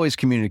always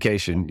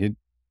communication.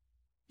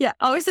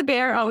 Always the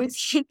bear, always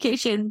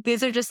communication.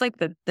 These are just like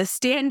the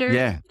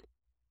standard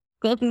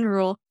golden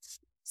rule.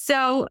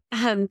 So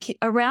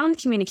around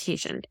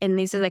communication, and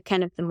these are the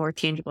kind of the more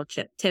tangible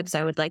tips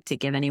I would like to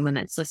give anyone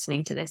that's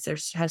listening to this or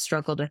has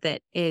struggled with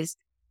it is,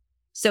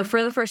 so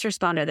for the first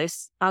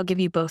responder, I'll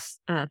give you both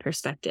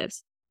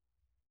perspectives.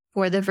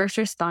 For the first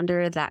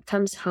responder that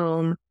comes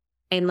home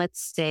and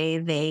let's say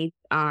they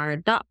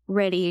are not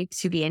ready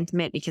to be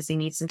intimate because they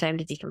need some time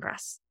to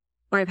decompress.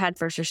 Or I've had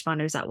first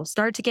responders that will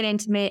start to get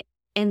intimate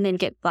and then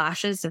get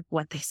flashes of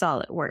what they saw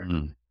at work.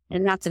 Mm.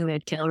 And that's a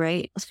mood kill,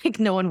 right? Like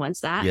no one wants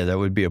that. Yeah, that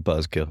would be a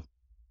buzzkill.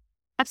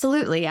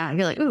 Absolutely. Yeah.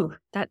 You're like, ooh,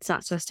 that's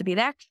not supposed to be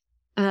there.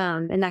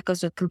 And that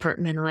goes with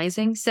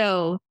compartmentalizing.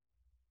 So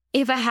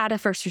if I had a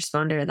first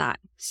responder that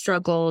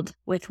struggled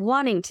with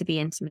wanting to be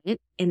intimate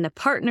and the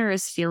partner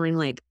is feeling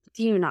like,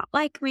 do you not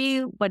like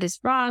me? What is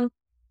wrong?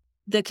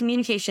 The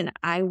communication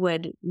I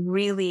would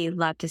really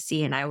love to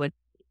see, and I would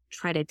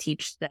try to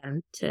teach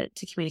them to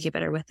communicate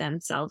better with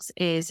themselves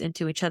and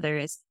to each other,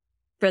 is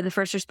for the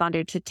first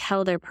responder to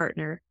tell their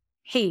partner,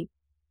 hey,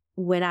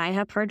 when I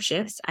have hard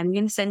shifts, I'm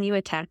going to send you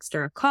a text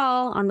or a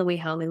call on the way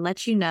home and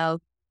let you know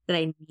that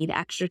I need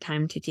extra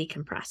time to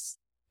decompress.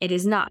 It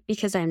is not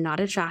because I'm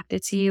not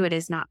attracted to you. It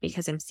is not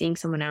because I'm seeing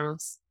someone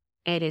else.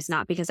 It is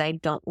not because I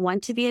don't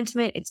want to be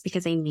intimate. It's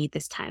because I need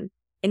this time.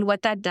 And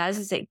what that does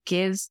is it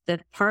gives the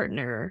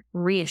partner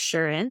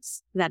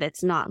reassurance that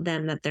it's not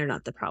them, that they're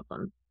not the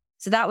problem.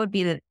 So that would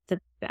be the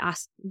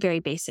very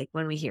basic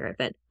when we hear it.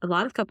 But a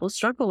lot of couples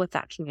struggle with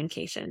that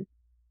communication.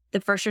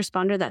 the first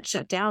responder that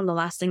shut down, the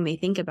last thing they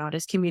think about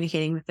is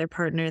communicating with their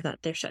partner that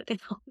they're shut down.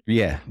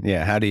 Yeah.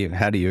 Yeah. How do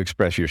you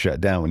express your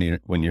shutdown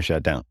when you're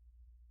shut down?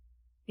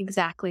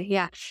 Exactly.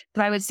 Yeah.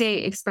 But I would say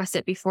express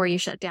it before you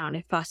shut down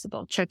if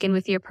possible. Check in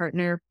with your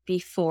partner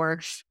before.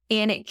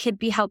 And it could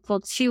be helpful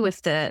too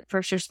if the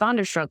first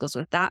responder struggles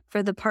with that,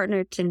 for the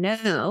partner to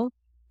know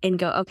and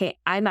go, okay,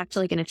 I'm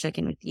actually going to check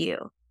in with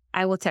you.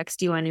 I will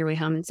text you on your way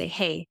home and say,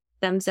 hey,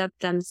 thumbs up,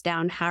 thumbs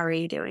down. How are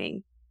you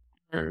doing?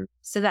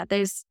 So that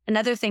there's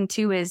another thing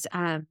too is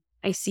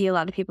I see a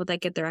lot of people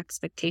that get their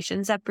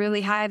expectations up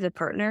really high of the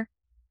partner,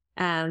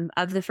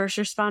 of the first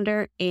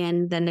responder.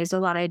 And then there's a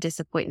lot of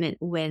disappointment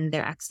when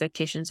their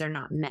expectations are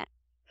not met,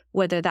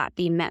 whether that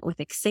be met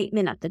with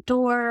excitement at the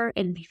door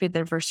and maybe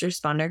the first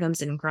responder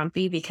comes in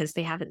grumpy because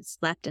they haven't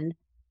slept and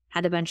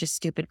had a bunch of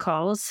stupid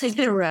calls in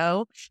a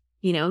row,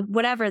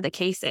 whatever the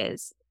case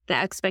is, the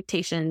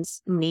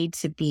expectations need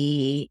to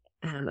be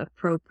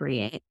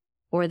appropriate,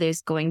 or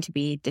there's going to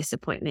be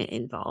disappointment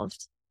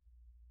involved.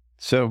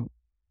 So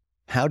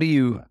how do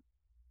you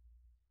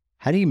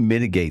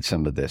mitigate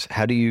some of this?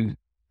 How do you,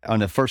 on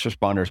the first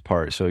responder's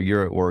part, so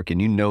you're at work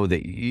and you know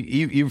that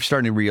you're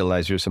starting to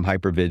realize there's some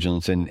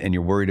hypervigilance and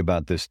you're worried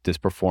about this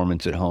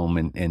performance at home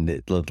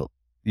and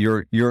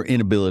your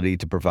inability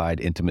to provide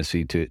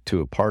intimacy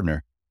to a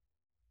partner.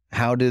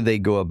 How do they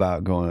go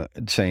about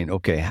saying,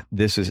 okay,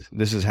 this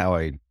is how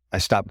I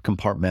stop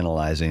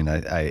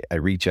compartmentalizing. I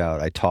reach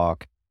out, I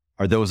talk.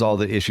 Are those all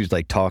the issues,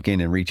 like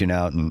talking and reaching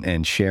out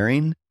and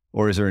sharing?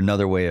 Or is there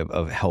another way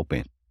of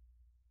helping?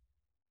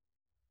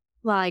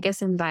 Well, I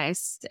guess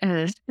advice.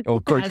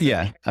 Of course,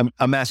 yeah.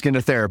 I'm asking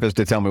a therapist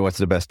to tell me what's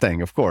the best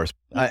thing, of course.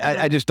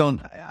 I just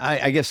don't,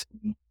 I guess,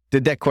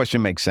 did that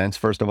question make sense,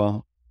 first of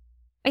all?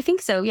 I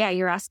think so. Yeah.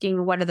 You're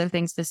asking what other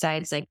things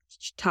besides like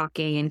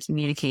talking and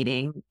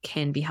communicating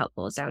can be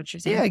helpful. Is that what you're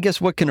saying? Yeah, I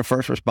guess what can a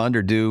first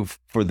responder do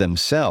for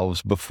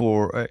themselves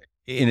before,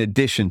 in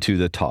addition to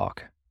the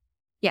talk?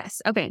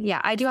 Yes. Okay.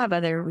 Yeah. I do have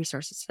other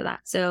resources for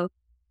that. So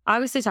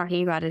obviously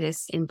talking about it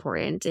is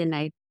important. And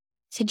I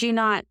kid you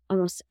not,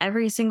 almost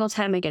every single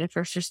time I get a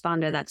first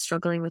responder that's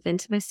struggling with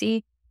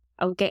intimacy,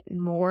 I'll get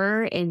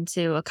more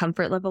into a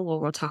comfort level where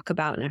we'll talk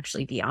about and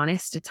actually be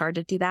honest. It's hard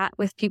to do that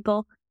with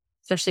people,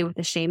 especially with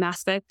the shame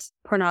aspect.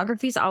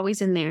 Pornography is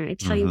always in there. I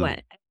tell you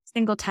what, every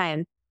single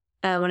time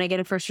when I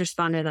get a first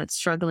responder that's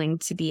struggling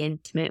to be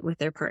intimate with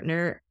their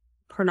partner,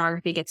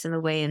 pornography gets in the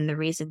way. And the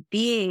reason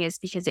being is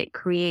because it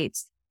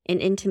creates an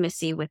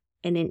intimacy with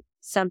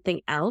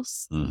something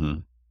else.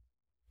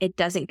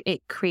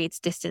 It creates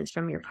distance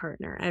from your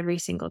partner every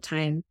single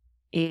time.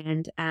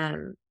 And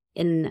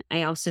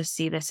I also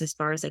see this as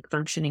far as like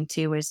functioning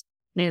too, is,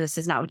 this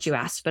is not what you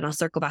asked, but I'll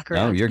circle back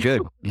around. Oh, you're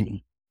good.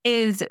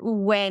 Is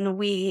when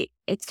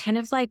it's kind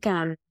of like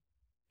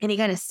any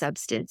kind of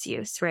substance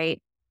use,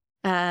 right?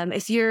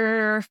 If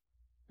you're,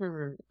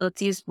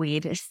 let's use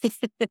weed.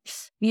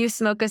 You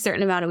smoke a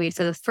certain amount of weed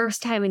for the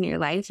first time in your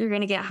life, you're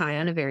going to get high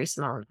on a very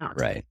small amount.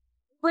 Right.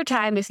 Over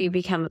time, if you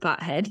become a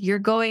pothead, you're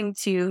going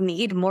to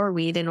need more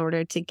weed in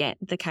order to get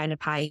the kind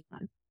of high you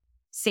want.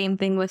 Same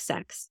thing with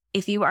sex.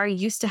 If you are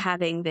used to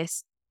having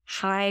this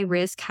high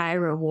risk, high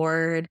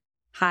reward,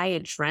 high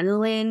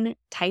adrenaline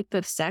type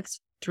of sex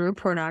through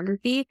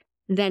pornography,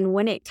 then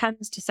when it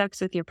comes to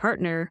sex with your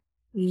partner,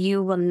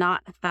 you will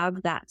not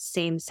have that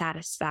same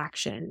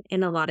satisfaction.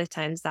 And a lot of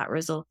times that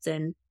results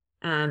in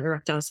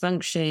erectile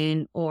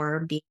dysfunction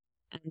or being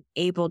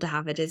unable to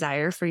have a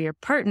desire for your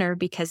partner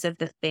because of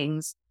the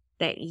things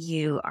that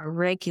you are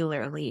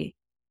regularly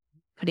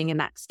putting in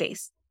that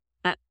space.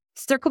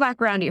 Circle back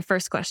around to your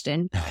first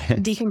question,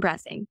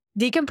 decompressing.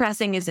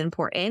 Decompressing is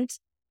important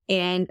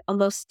and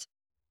almost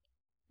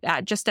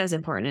just as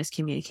important as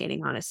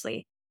communicating,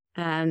 honestly.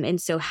 And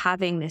so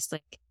having this,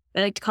 like,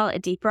 I like to call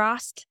it a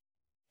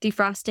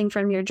defrosting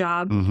from your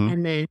job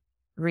and then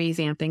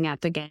revamping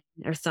up again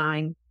or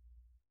thawing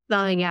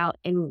out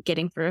and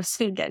getting through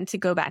again to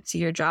go back to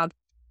your job.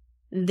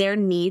 There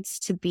needs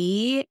to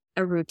be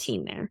a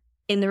routine there.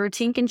 And the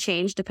routine can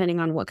change depending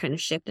on what kind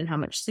of shift and how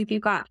much sleep you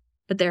got.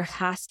 But there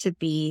has to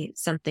be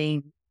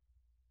something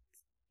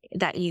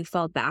that you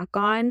fall back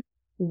on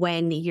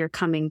when you're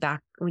coming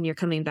back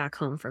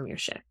home from your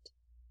shift.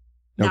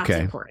 That's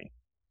important.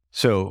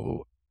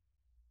 So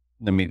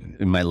in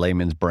my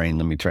layman's brain,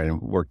 let me try to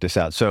work this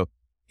out. So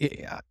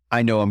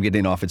I know I'm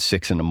getting off at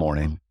 6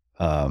 a.m.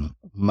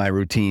 My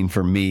routine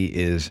for me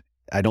is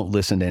I don't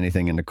listen to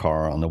anything in the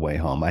car on the way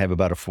home. I have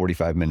about a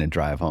 45-minute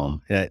drive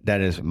home.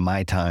 That is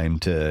my time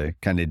to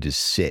kind of just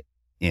sit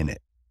in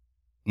it.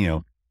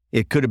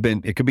 It could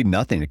be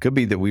nothing. It could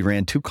be that we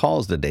ran 2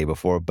 calls the day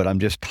before, but I'm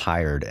just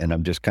tired and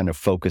I'm just kind of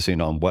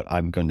focusing on what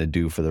I'm going to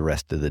do for the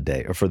rest of the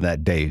day or for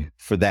that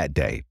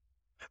day.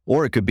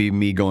 Or it could be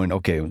me going,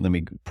 okay, let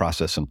me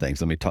process some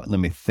things. Let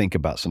me think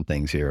about some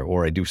things here,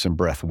 or I do some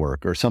breath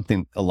work or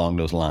something along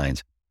those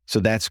lines. So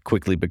that's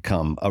quickly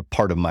become a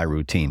part of my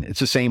routine. It's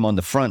the same on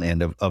the front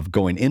end of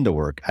going into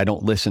work. I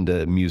don't listen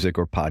to music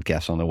or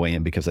podcasts on the way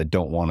in because I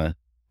don't want to.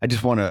 I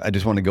just want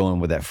to go in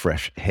with that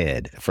fresh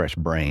head, fresh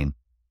brain.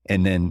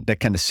 And then that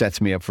kind of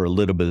sets me up for a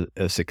little bit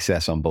of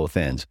success on both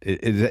ends.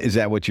 Is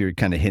that what you're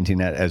kind of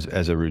hinting at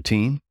as a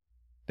routine?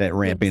 That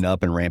ramping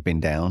up and ramping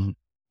down?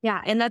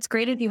 Yeah. And that's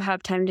great if you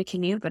have time to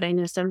commute, but I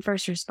know some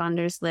first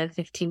responders live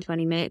 15,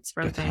 20 minutes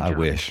from their job.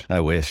 I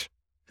wish.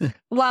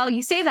 Well,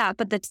 you say that,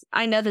 but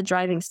I know the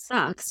driving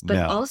sucks, but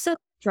also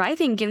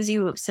driving gives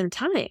you some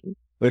time.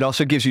 It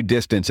also gives you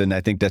distance. And I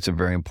think that's a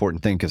very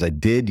important thing because I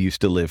did used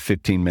to live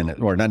 15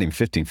 minutes, or not even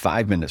 15,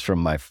 5 minutes from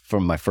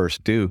my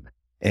first due.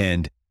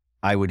 And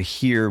I would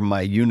hear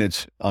my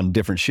units on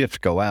different shifts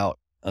go out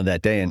on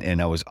that day.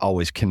 And I was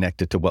always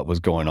connected to what was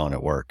going on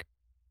at work.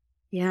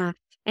 Yeah.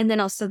 And then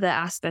also the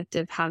aspect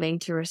of having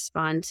to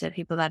respond to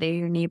people that are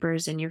your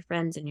neighbors and your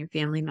friends and your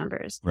family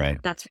members.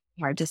 Right. That's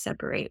hard to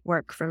separate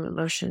work from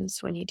emotions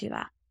when you do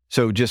that.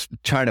 So just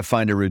trying to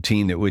find a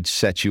routine that would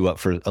set you up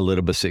for a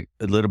little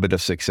bit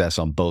of success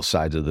on both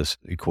sides of this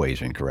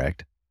equation,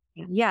 correct?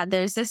 Yeah.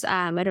 There's this,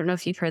 I don't know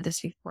if you've heard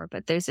this before,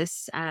 but there's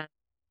this,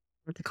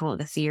 what they call it,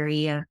 the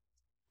theory of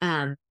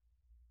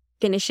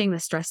finishing the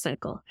stress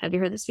cycle. Have you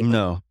heard this before?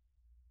 No.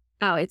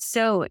 Oh,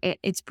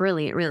 it's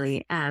brilliant,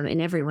 really.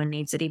 And everyone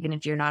needs it, even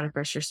if you're not a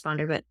first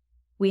responder. But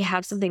we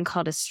have something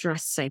called a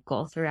stress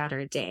cycle throughout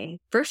our day.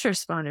 First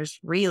responders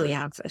really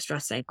have a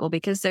stress cycle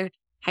because they're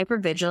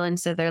hypervigilant,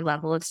 so their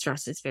level of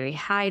stress is very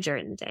high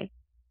during the day.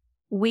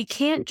 We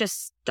can't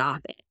just stop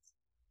it.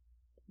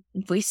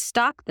 If we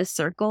stop the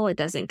circle, it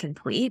doesn't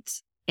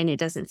complete and it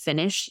doesn't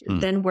finish,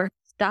 then we're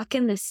stuck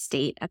in this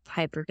state of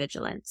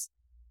hypervigilance.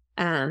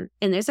 And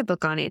there's a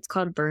book on it. It's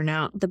called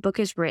Burnout. The book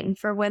is written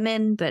for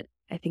women, but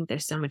I think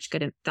there's so much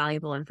good and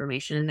valuable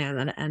information in there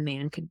that a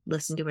man could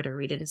listen to it or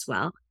read it as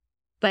well.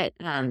 But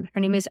her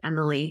name is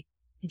Emily,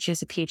 and she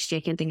has a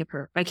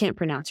PhD. I can't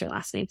pronounce her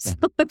last name. So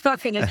I'm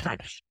not going to try.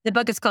 The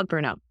book is called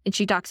Burnout, and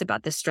she talks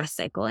about the stress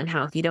cycle and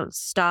how if you don't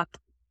stop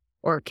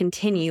or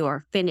continue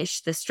or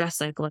finish the stress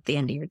cycle at the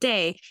end of your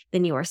day,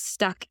 then you are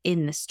stuck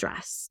in the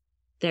stress.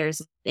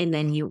 And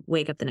then you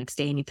wake up the next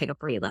day and you pick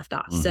up where you left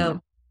off. Mm-hmm. So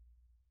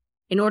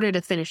in order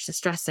to finish the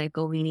stress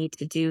cycle, we need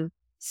to do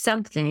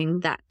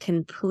something that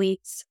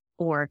completes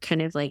or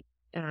kind of like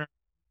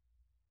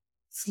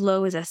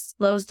slows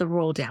the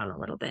roll down a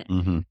little bit.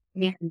 Mm-hmm.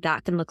 And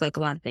that can look like a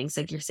lot of things,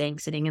 like you're saying,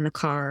 sitting in the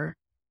car,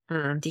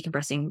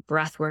 decompressing.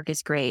 Breath work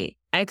is great.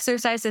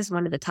 Exercise is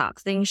one of the top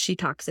things she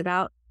talks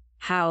about,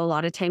 how a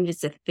lot of times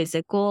it's a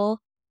physical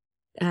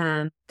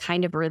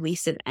kind of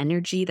release of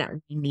energy that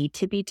we need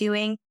to be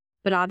doing.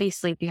 But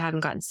obviously, if you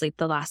haven't gotten sleep,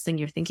 the last thing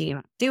you're thinking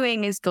about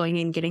doing is going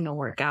and getting a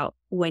workout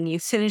when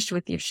you've finished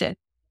with your shift.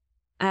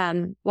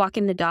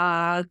 Walking the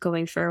dog,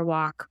 going for a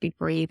walk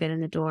before you get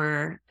in the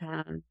door.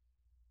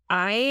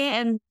 I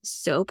am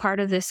so part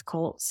of this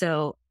cult,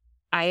 so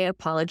I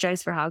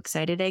apologize for how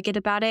excited I get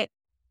about it.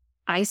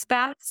 Ice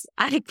baths,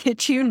 I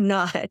kid you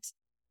not.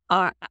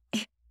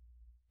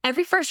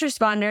 Every first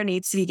responder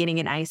needs to be getting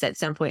an ice at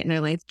some point in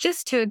their life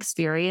just to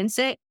experience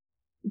it.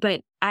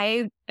 But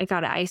I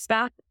got an ice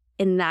bath,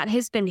 and that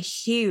has been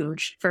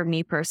huge for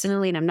me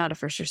personally. And I'm not a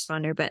first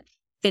responder, but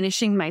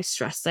finishing my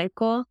stress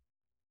cycle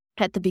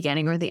at the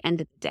beginning or the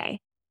end of the day.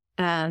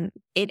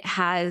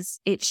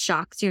 It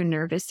shocks your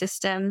nervous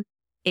system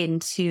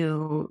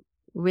into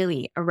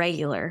really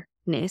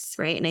irregularness,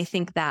 right? And I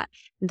think that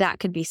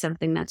could be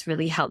something that's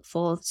really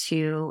helpful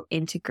to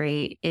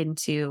integrate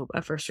into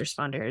a first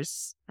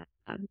responder's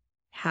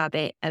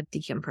habit of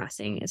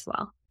decompressing as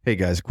well. Hey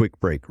guys, quick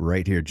break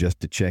right here just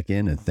to check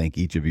in and thank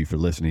each of you for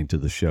listening to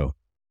the show.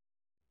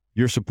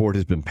 Your support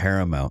has been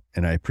paramount,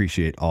 and I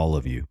appreciate all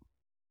of you.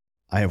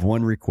 I have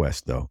one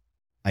request, though.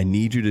 I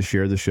need you to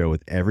share the show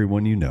with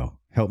everyone you know.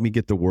 Help me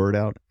get the word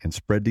out and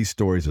spread these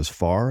stories as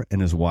far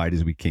and as wide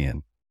as we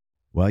can.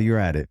 While you're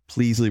at it,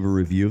 please leave a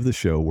review of the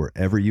show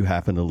wherever you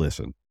happen to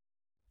listen.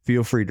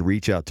 Feel free to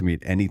reach out to me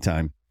at any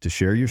time to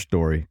share your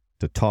story,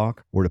 to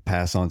talk, or to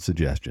pass on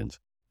suggestions.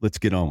 Let's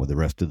get on with the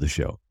rest of the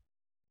show.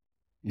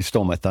 You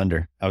stole my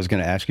thunder. I was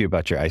going to ask you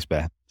about your ice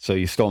bath. So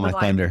you stole my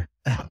thunder.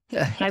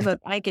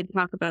 I could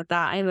talk about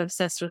that. I'm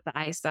obsessed with the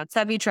ice baths.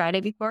 Have you tried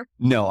it before?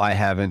 No, I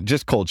haven't.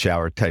 Just cold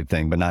shower type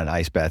thing, but not an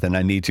ice bath. And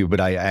I need to, but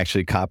I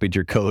actually copied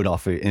your code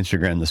off of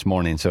Instagram this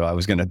morning. So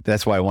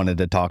that's why I wanted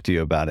to talk to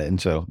you about it.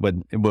 And so, but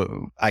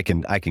I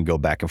can go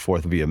back and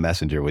forth via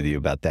messenger with you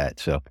about that.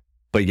 So,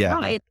 but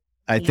yeah,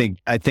 I think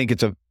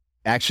it's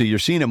actually, you're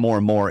seeing it more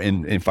and more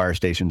in fire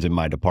stations in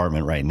my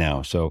department right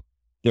now. So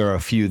there are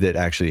a few that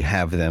actually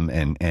have them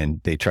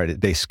and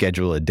they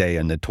schedule a day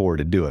on the tour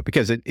to do it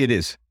because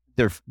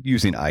they're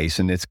using ice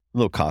and it's a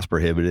little cost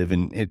prohibitive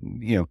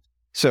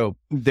so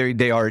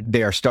they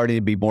are starting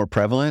to be more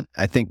prevalent.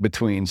 I think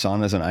between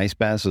saunas and ice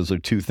baths, those are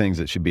two things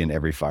that should be in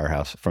every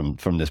firehouse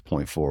from this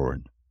point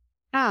forward.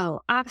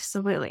 Oh,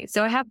 absolutely.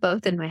 So I have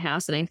both in my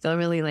house and I feel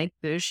really like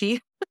bougie.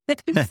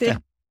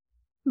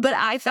 But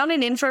I found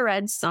an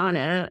infrared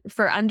sauna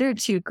for under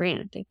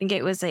 $2,000. I think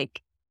it was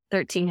like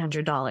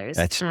 $1,300.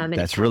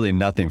 That's really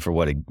nothing for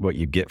what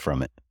you get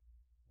from it.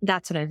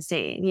 That's what I'm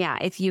saying. Yeah.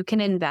 If you can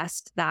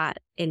invest that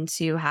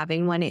into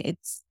having one,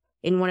 it's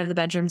in one of the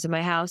bedrooms of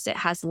my house. It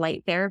has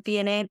light therapy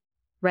in it,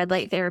 red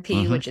light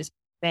therapy, which is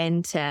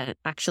been to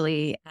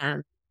actually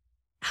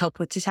help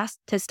with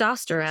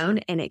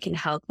testosterone, and it can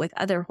help with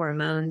other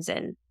hormones,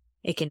 and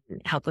it can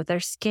help with our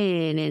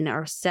skin and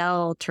our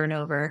cell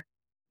turnover.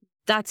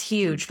 That's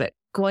huge. But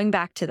going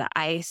back to the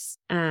ice,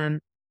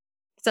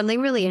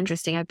 something really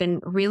interesting. I've been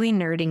really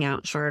nerding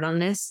out hard on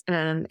this.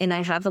 And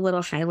I have a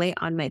little highlight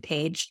on my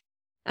page.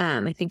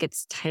 I think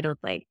it's titled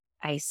like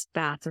ice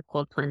bath or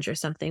cold plunge or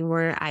something,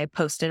 where I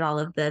posted all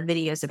of the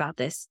videos about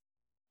this.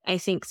 I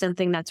think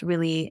something that's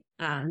really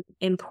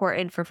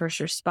important for first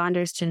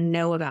responders to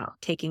know about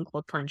taking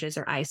cold plunges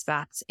or ice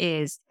baths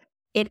is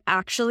it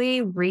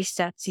actually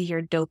resets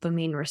your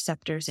dopamine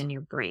receptors in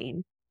your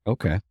brain.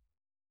 Okay.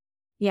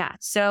 Yeah.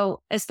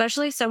 So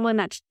especially someone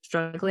that's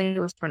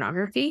struggling with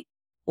pornography,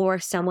 or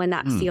someone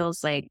that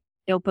feels like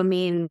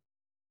dopamine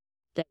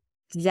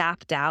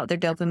zapped out, their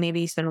dopamine,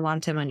 maybe you spend a lot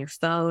of time on your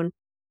phone.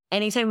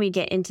 Anytime we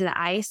get into the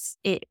ice,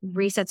 it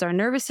resets our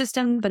nervous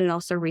system, but it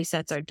also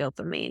resets our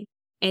dopamine.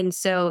 And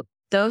so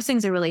those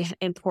things are really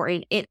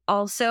important. It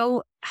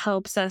also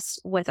helps us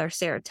with our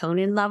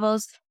serotonin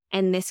levels.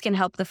 And this can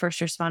help the first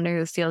responder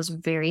who feels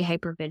very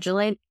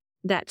hypervigilant,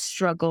 that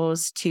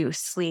struggles to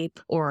sleep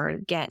or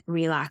get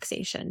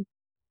relaxation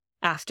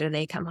after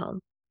they come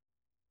home.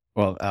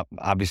 Well,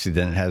 obviously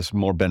then it has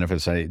more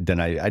benefits than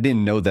I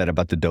didn't know that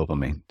about the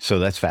dopamine. So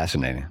that's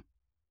fascinating.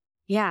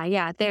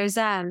 Yeah. There's,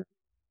 I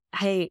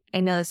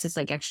know this is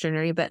like extra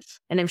nerdy,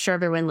 and I'm sure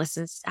everyone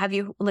listens. Have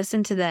you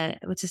listened to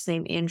what's his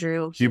name?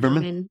 Andrew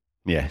Huberman?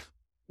 Yeah.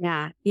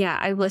 Yeah.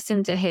 I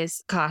listened to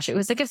his, it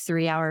was like a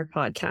 3-hour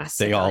podcast.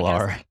 They all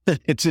are.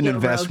 It's an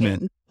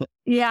investment.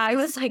 Yeah.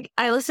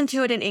 I listened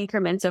to it in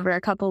increments over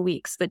a couple of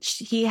weeks, but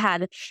he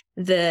had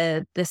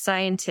the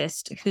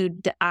scientist who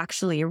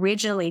actually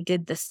originally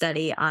did the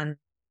study on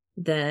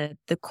the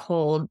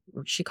cold,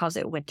 she calls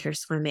it winter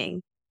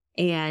swimming.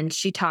 And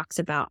she talks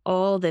about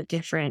all the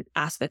different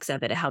aspects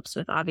of it. It helps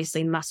with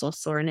obviously muscle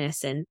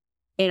soreness, and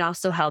it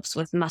also helps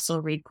with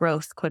muscle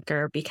regrowth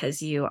quicker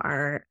because you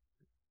are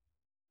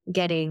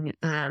getting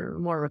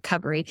more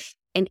recovery.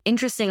 And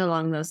interesting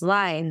along those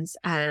lines,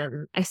 I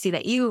see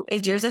that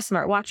is yours a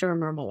smartwatch or a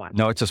normal watch?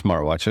 No, it's a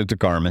smartwatch. It's a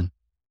Garmin.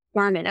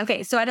 Garmin.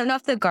 Okay. So I don't know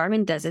if the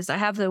Garmin does this. I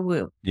have the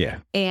Whoop. Yeah.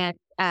 And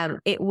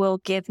it will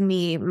give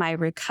me my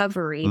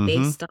recovery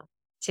based on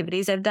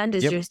activities I've done.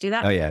 Does yours do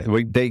that? Oh, yeah.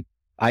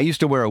 I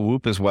used to wear a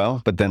Whoop as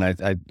well, but then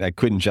I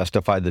couldn't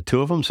justify the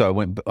two of them. So I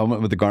went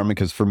with the Garmin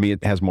because for me,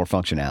 it has more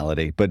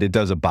functionality, but it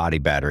does a body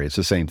battery. It's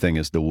the same thing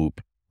as the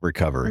Whoop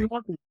recovery.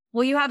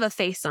 Well, you have a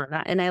face on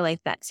that, and I like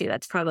that too.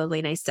 That's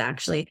probably nice to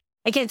actually.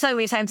 I can't tell you how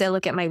many times I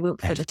look at my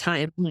Whoop for the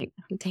time. I'm like,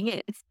 dang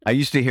it. I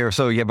used to hear,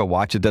 so you have a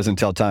watch that doesn't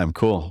tell time.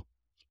 Cool.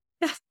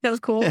 That was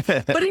cool.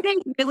 But I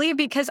think really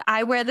because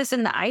I wear this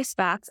in the ice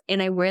baths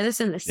and I wear this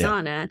in the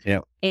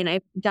sauna, and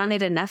I've done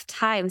it enough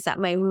times that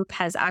my Whoop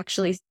has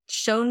actually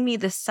shown me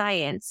the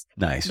science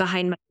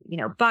behind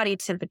my, body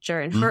temperature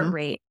and heart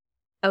rate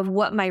of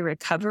what my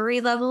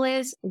recovery level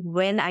is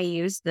when I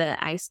use the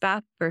ice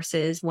bath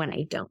versus when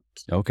I don't.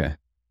 Okay.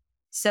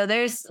 So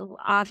there's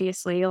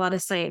obviously a lot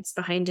of science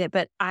behind it,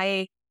 but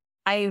I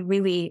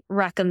really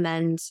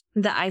recommend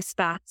the ice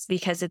baths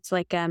because it's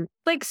like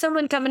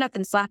someone coming up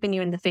and slapping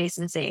you in the face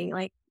and saying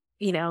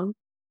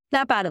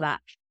snap out of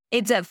that.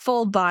 It's a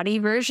full body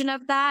version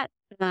of that.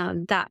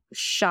 That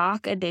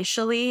shock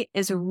initially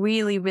is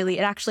really, really,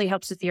 it actually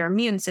helps with your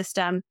immune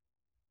system.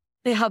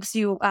 It helps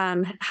you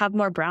have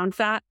more brown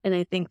fat. And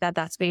I think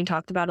that's being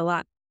talked about a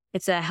lot.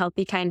 It's a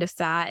healthy kind of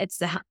fat. It's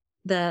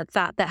the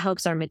fat that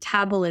helps our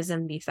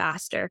metabolism be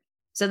faster.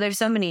 So there's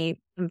so many,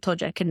 I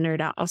told you I could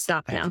nerd out. I'll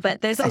stop now.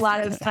 But there's a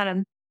lot of kind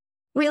of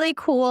really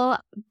cool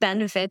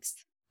benefits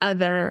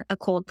of a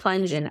cold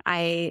plunge. And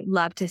I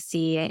love to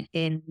see it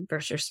in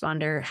first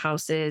responder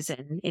houses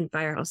and in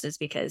firehouses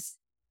because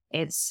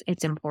it's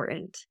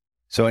important.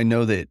 So I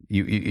know that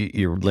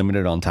you're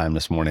limited on time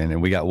this morning,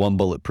 and we got one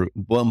bullet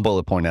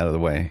point out of the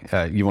way.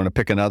 You want to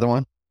pick another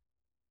one?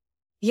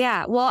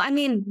 Yeah. Well, I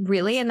mean,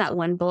 really, in that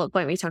one bullet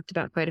point, we talked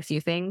about quite a few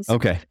things.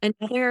 Okay.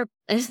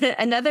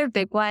 Another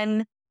big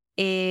one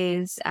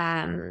is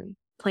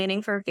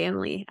planning for a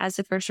family as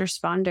a first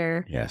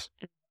responder. Yes.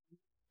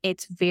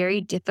 It's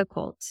very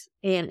difficult.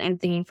 And I'm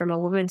thinking from a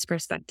woman's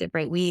perspective,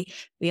 right? We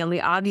only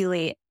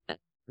ovulate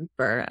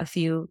for a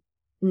few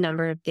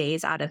number of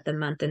days out of the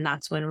month, and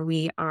that's when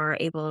we are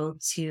able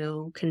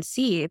to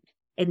conceive.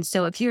 And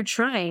so if you're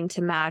trying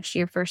to match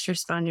your first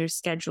responder's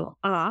schedule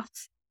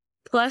off,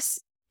 plus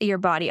your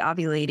body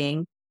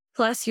ovulating,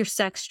 plus your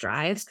sex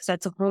drives, because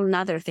that's a whole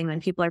nother thing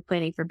when people are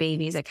planning for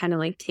babies, it kind of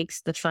like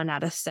takes the fun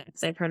out of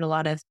sex. I've heard a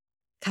lot of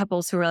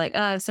couples who are like,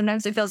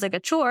 sometimes it feels like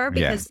a chore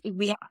because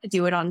we have to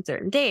do it on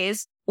certain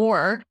days,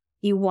 or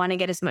you want to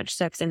get as much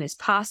sex in as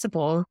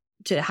possible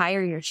to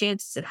higher your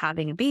chances of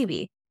having a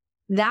baby.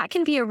 That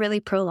can be a really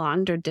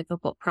prolonged or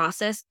difficult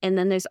process. And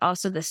then there's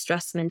also the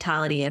stress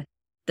mentality of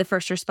the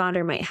first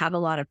responder might have a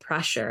lot of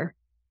pressure,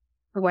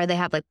 or where they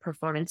have like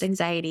performance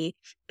anxiety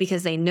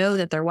because they know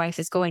that their wife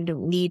is going to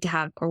need to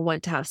have or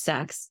want to have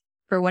sex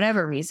for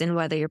whatever reason,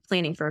 whether you're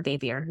planning for a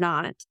baby or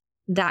not.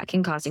 that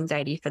can cause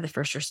anxiety for the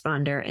first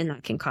responder, and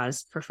that can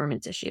cause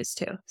performance issues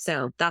too.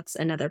 So that's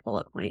another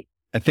bullet point.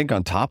 I think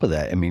on top of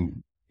that, I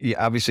mean, you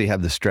obviously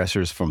have the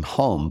stressors from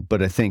home,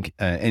 but I think,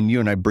 and you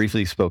and I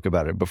briefly spoke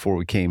about it before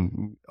we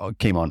came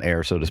on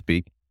air, so to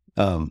speak.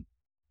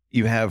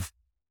 You have,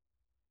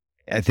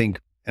 I think,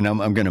 and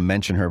I'm going to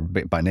mention her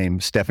by name.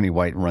 Stephanie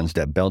White runs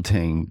that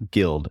Beltane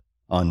Guild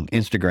on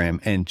Instagram,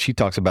 and she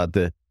talks about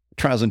the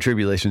trials and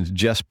tribulations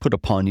just put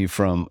upon you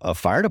from a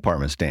fire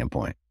department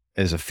standpoint.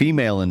 As a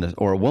female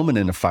or a woman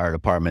in the fire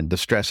department, the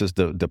stresses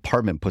the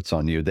department puts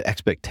on you, the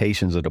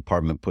expectations the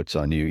department puts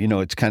on you. You know,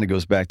 it kind of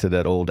goes back to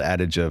that old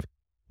adage of,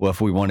 well,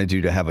 if we wanted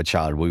you to have a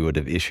child, we would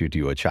have issued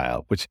you a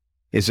child, which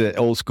is an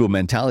old school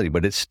mentality,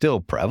 but it's still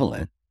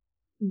prevalent.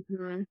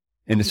 Mm-hmm.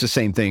 And it's the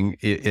same thing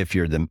if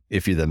you're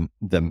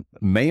the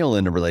male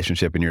in a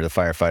relationship and you're the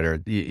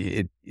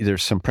firefighter.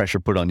 There's some pressure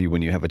put on you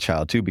when you have a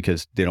child too,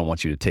 because they don't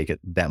want you to take it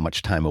that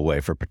much time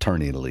away for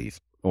paternity leave,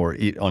 or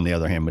on the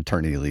other hand,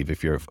 maternity leave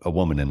if you're a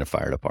woman in the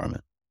fire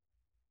department.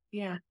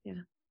 Yeah.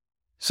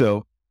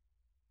 So,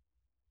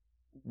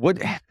 what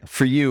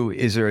for you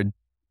is there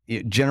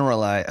a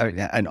generalized?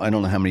 I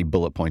don't know how many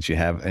bullet points you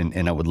have,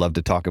 and I would love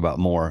to talk about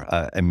more,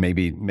 and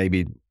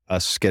maybe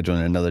us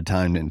scheduling another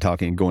time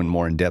and going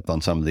more in depth on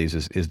some of these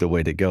is the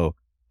way to go.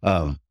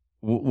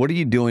 What are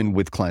you doing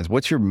with clients?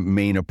 What's your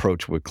main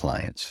approach with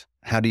clients?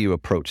 How do you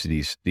approach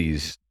these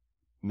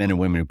men and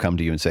women who come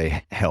to you and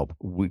say, help,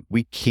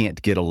 we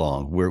can't get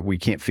along. We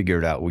can't figure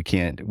it out.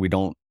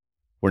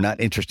 We're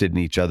not interested in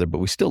each other, but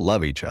we still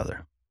love each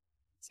other.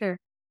 Sure.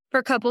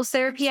 For couples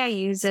therapy, I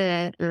use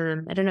I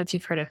don't know if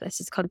you've heard of this.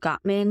 It's called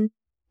Gottman.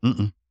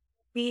 Mm-mm.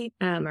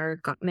 Or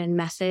Gottman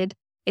method.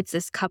 It's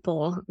this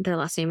couple, their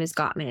last name is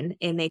Gottman,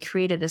 and they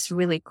created this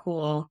really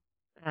cool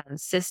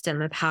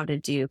system of how to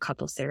do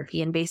couples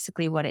therapy. And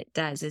basically what it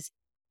does is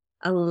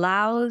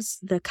allows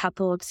the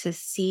couple to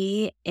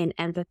see and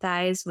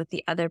empathize with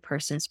the other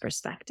person's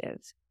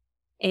perspective.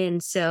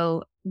 And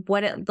so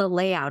the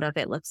layout of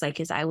it looks like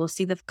is I will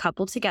see the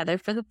couple together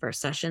for the first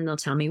session. They'll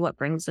tell me what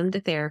brings them to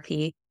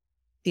therapy,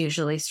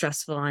 usually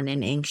stressful and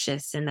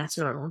anxious, and that's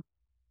normal.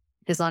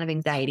 There's a lot of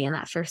anxiety in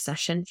that first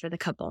session for the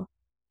couple.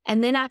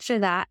 And then after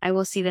that, I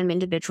will see them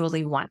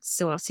individually once.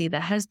 So I'll see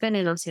the husband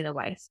and I'll see the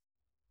wife.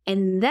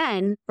 And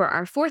then for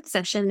our fourth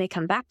session, they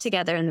come back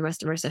together and the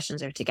rest of our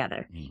sessions are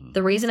together. Mm-hmm.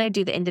 The reason I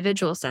do the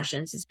individual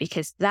sessions is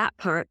because that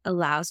part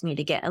allows me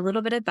to get a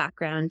little bit of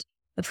background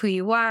of who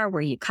you are,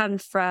 where you come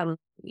from.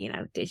 You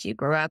know, did you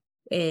grow up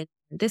in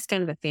this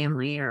kind of a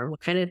family, or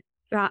what kind of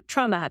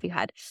trauma have you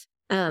had?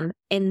 And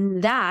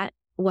that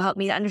will help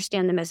me to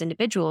understand them as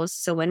individuals.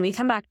 So when we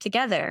come back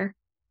together,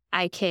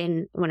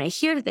 when I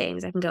hear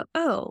things, I can go,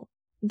 oh,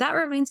 that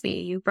reminds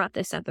me, you brought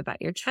this up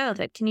about your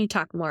childhood. Can you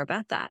talk more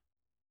about that?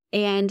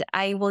 And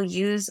I will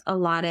use a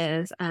lot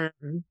of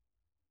the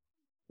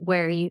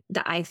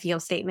I feel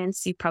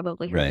statements. You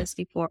probably heard this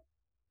before,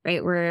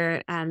 right?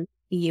 Where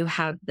you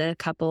have the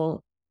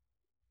couple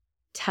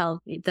tell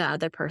the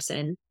other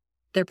person,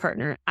 their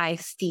partner, I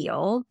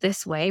feel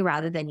this way,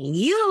 rather than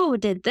you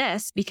did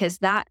this, because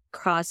that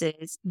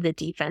causes the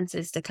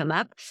defenses to come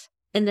up.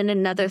 And then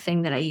another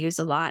thing that I use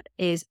a lot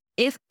is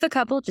if the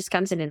couple just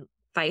comes in and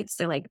fights,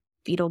 they're like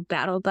fetal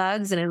battle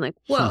bugs. And I'm like,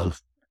 whoa,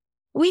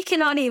 we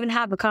cannot even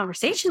have a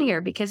conversation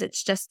here because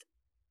it's just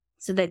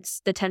so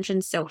that's the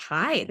tension's so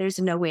high. There's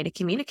no way to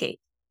communicate.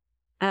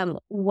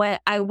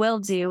 What I will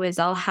do is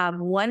I'll have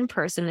one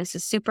person, this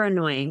is super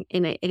annoying,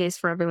 and it is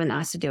for everyone that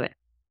has to do it.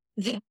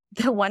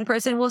 The one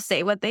person will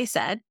say what they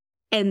said,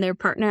 and their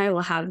partner, I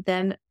will have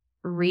them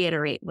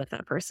reiterate what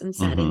that person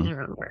said in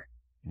their own words.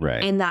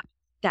 Right. And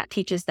that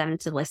teaches them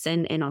to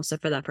listen, and also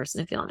for that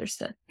person to feel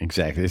understood.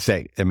 Exactly.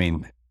 I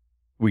mean,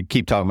 we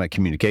keep talking about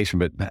communication,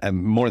 but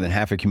more than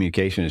half of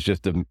communication is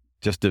just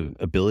the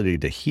ability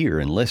to hear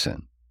and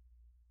listen.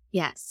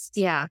 Yes.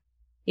 Yeah.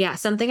 Yeah.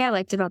 Something I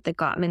liked about the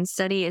Gottman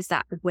study is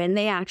that when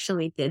they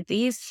actually did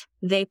these,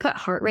 they put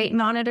heart rate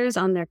monitors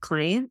on their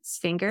clients'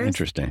 fingers.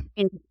 Interesting.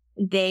 And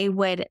they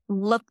would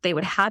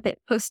have it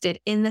posted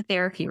in the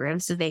therapy room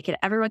so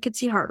everyone could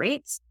see heart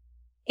rates.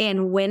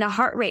 And when a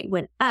heart rate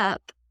went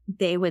up,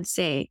 they would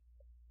say,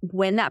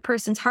 when that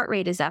person's heart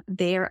rate is up,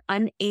 they are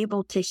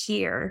unable to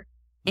hear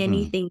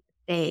anything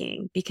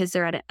saying because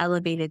they're at an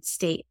elevated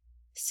state.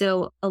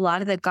 So a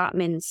lot of the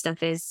Gottman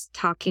stuff is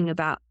talking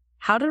about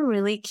how to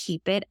really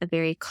keep it a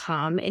very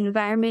calm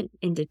environment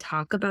and to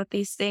talk about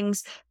these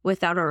things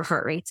without our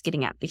heart rates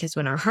getting up. Because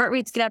when our heart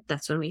rates get up,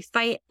 that's when we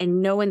fight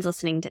and no one's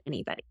listening to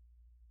anybody.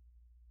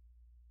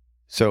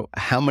 So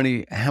how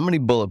many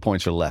bullet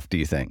points are left, do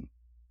you think?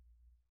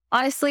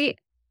 Honestly,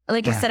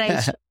 like I said,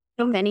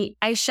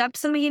 I shoved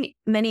so many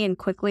in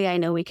quickly. I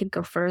know we could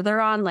go further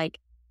on, like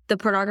the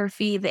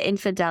pornography, the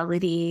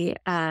infidelity,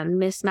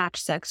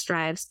 mismatched sex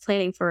drives,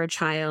 planning for a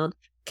child,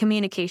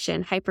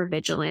 communication,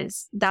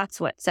 hypervigilance.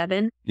 That's what,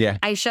 7? Yeah.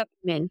 I shoved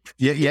them in.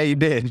 Yeah, you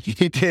did.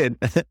 You did.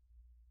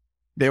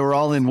 They were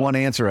all in one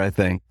answer, I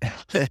think.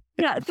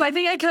 Yeah. So I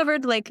think I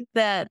covered like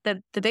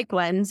the big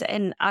ones,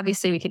 and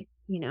obviously we could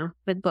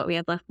with what we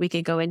have left, we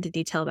could go into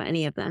detail about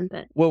any of them.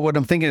 But Well, what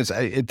I'm thinking is,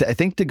 I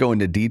think to go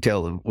into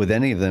detail with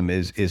any of them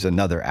is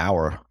another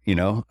hour.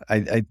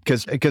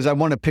 Because I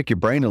want to pick your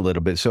brain a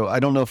little bit. So I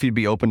don't know if you'd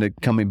be open to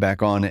coming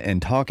back on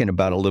and talking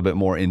about it a little bit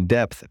more in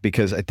depth,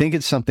 because I think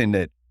it's something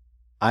that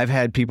I've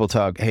had people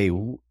talk. Hey,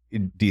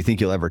 do you think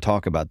you'll ever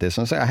talk about this?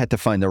 And I say I had to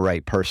find the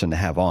right person to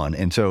have on.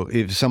 And so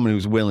if someone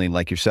who's willing,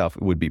 like yourself,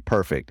 it would be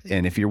perfect.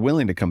 And if you're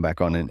willing to come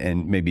back on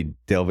and maybe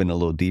delve in a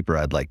little deeper,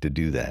 I'd like to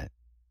do that.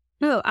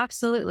 oh,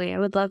 absolutely, I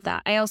would love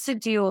that. I also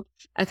do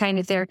a kind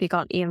of therapy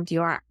called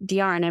EMDR,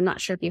 and I'm not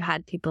sure if you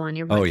had people on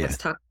your podcast yeah.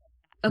 talk.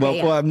 Okay, Well,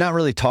 yeah. I've not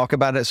really talked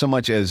about it so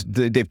much as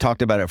they've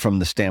talked about it from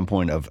the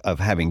standpoint of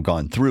having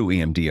gone through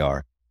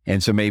EMDR.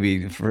 And so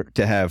maybe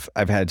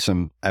I've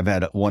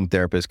had one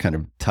therapist kind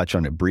of touch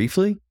on it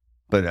briefly,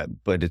 but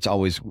it's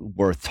always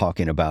worth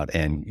talking about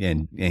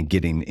and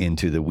getting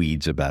into the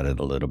weeds about it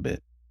a little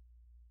bit.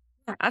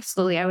 Yeah,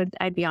 absolutely,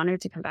 I'd be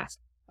honored to come back.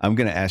 I'm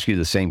going to ask you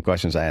the same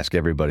questions I ask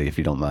everybody, if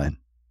you don't mind.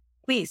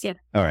 Please, yeah.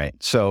 All right.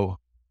 So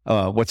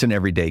what's an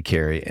everyday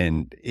Carrie?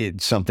 And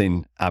it's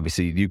something,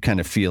 obviously, you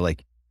kind of feel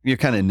like you're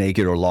kind of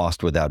naked or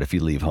lost without if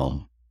you leave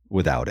home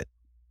without it.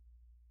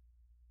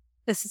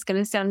 This is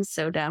going to sound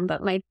so dumb,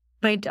 but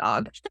my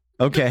dog,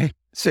 Okay.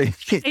 So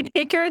I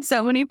take her in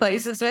so many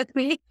places with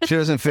me. she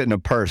doesn't fit in a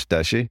purse,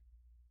 does she?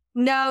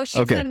 No,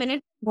 she's Okay. a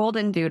miniature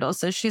golden doodle,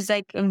 so she's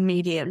like a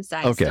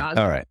medium-sized Okay. dog.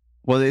 All right.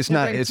 Well, it's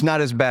not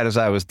as bad as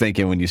I was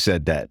thinking when you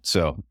said that.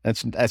 So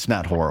that's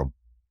not horrible.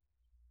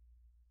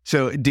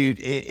 So, dude,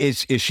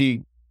 is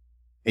she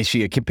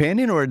a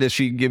companion, or does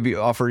she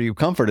offer you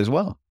comfort as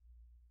well?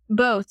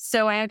 Both.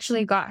 So I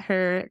actually got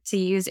her to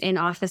use in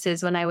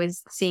offices when I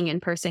was seeing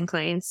in-person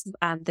clients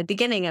at the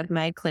beginning of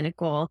my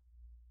clinical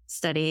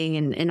studying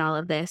and all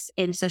of this.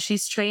 And so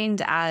she's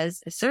trained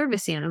as a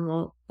service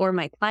animal for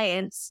my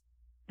clients.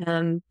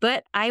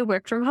 But I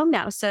work from home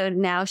now. So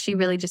now she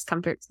really just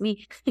comforts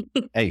me.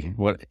 Hey,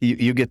 what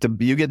you get the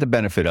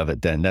benefit of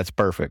it then. That's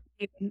perfect.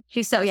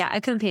 She's a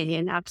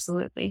companion.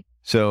 Absolutely.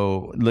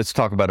 So let's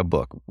talk about a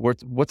book.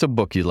 What's a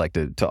book you'd like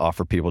to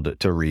offer people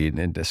to read,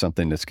 and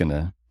something that's going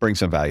to bring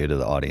some value to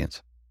the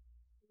audience?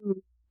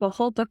 The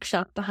whole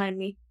bookshelf behind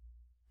me.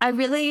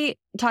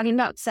 Talking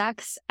about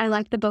sex, I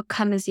like the book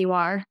Come As You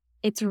Are.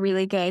 It's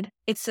really good.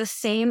 It's the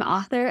same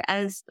author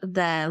as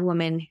the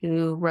woman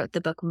who wrote the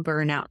book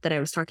Burnout that I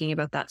was talking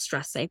about, that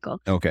stress cycle.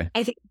 Okay.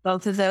 I think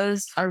both of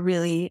those are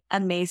really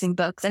amazing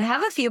books. And I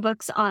have a few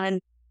books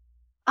on,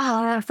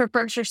 for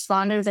first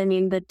responders. I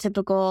mean, the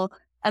typical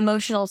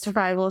emotional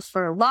survivals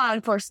for law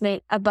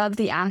enforcement. Above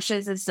the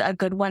Ashes is a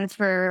good one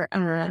for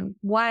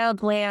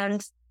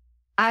wildlands.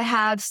 I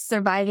have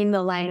Surviving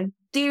the Line of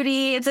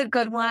Duty. It's a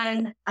good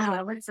one.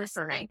 What's this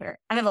one right here?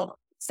 I have a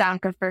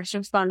stack of first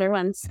responder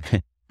ones.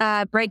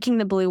 Breaking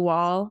the Blue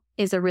Wall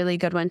is a really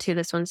good one too.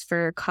 This one's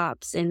for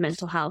cops in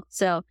mental health.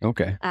 So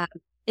Okay.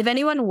 if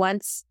anyone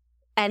wants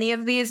any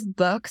of these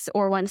books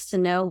or wants to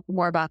know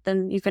more about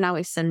them, you can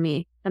always send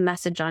me a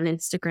message on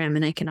Instagram,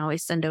 and I can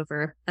always send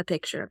over a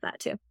picture of that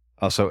too.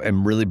 Also,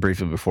 and really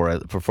briefly before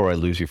I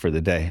lose you for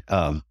the day,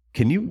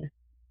 can you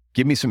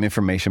give me some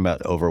information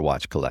about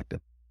Overwatch Collective?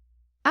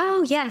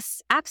 Oh,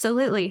 yes,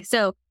 absolutely.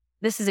 So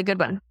this is a good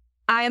one.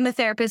 I am a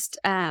therapist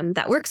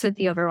that works with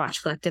the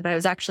Overwatch Collective. I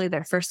was actually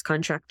their first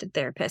contracted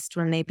therapist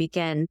when they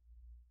began.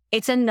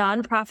 It's a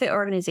nonprofit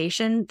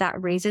organization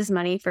that raises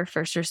money for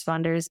first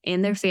responders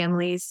and their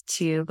families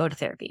to go to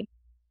therapy.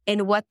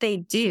 And what they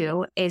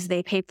do is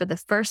they pay for the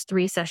first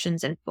 3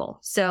 sessions in full.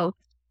 So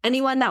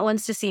anyone that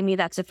wants to see me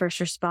that's a first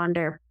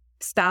responder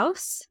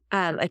spouse,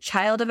 a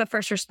child of a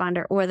first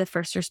responder, or the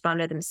first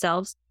responder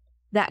themselves,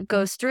 that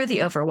goes through the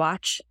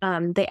Overwatch.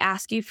 They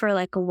ask you for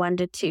like a 1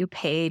 to 2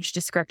 page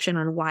description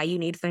on why you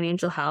need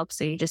financial help.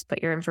 So you just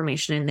put your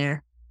information in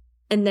there.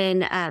 And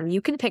then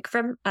you can pick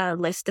from a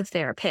list of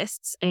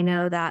therapists. I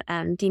know that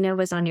Dina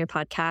was on your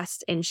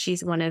podcast, and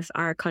she's one of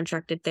our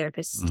contracted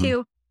therapists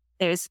too.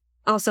 There's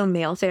also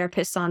male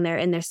therapists on there,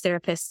 and there's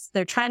therapists.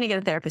 They're trying to get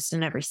a therapist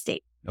in every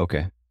state.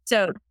 Okay.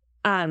 So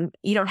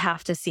you don't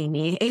have to see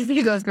me if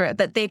you go through it,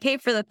 but they pay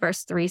for the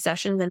first 3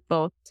 sessions in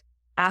full.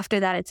 After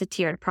that, it's a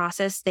tiered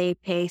process. They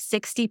pay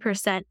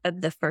 60% of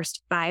the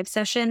first 5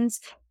 sessions,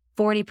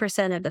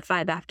 40% of the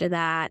 5 after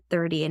that,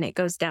 30%, and it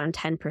goes down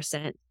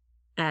 10%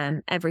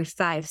 every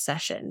 5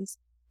 sessions.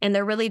 And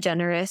they're really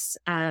generous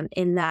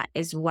in that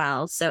as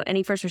well. So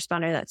any first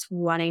responder that's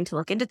wanting to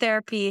look into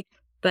therapy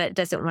but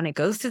doesn't want to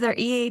go through their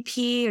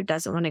EAP or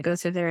doesn't want to go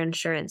through their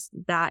insurance,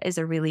 that is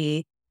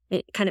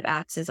it kind of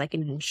acts as like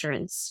an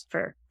insurance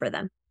for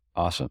them.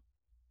 Awesome.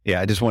 Yeah,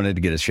 I just wanted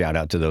to get a shout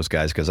out to those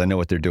guys because I know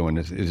what they're doing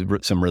is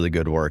some really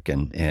good work,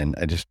 and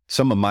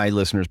some of my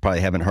listeners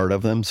probably haven't heard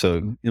of them.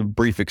 So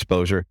brief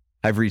exposure.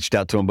 I've reached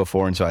out to them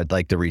before, and so I'd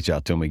like to reach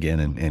out to them again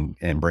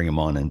and bring them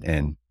on.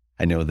 And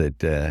I know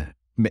that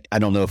I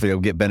don't know if they'll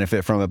get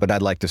benefit from it, but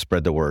I'd like to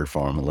spread the word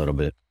for them a little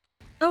bit.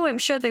 Oh, I'm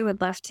sure they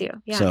would love to.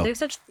 Yeah, So- they're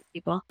such good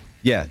people.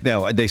 Yeah,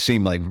 no, they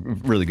seem like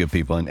really good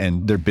people,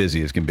 and they're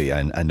busy as can be.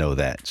 I know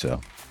that. So,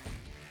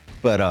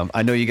 but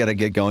I know you got to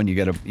get going. You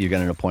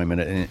got an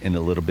appointment in a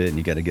little bit, and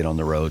you got to get on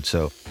the road.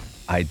 So,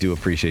 I do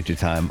appreciate your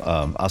time.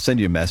 I'll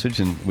send you a message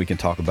and we can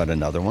talk about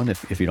another one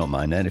if you don't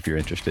mind that, if you're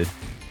interested.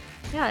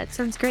 Yeah, it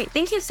sounds great.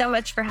 Thank you so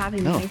much for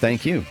having me. No,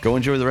 thank you. Go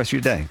enjoy the rest of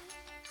your day.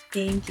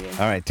 Thank you.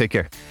 All right, take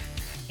care.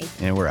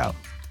 And we're out.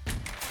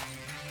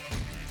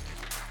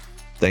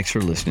 Thanks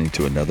for listening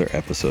to another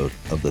episode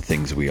of The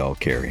Things We All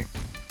Carry.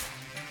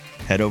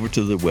 Head over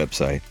to the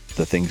website,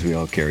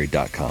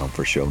 thethingsweallcarry.com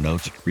for show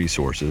notes,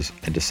 resources,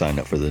 and to sign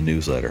up for the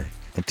newsletter.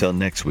 Until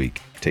next week,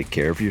 take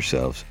care of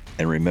yourselves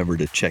and remember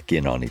to check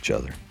in on each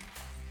other.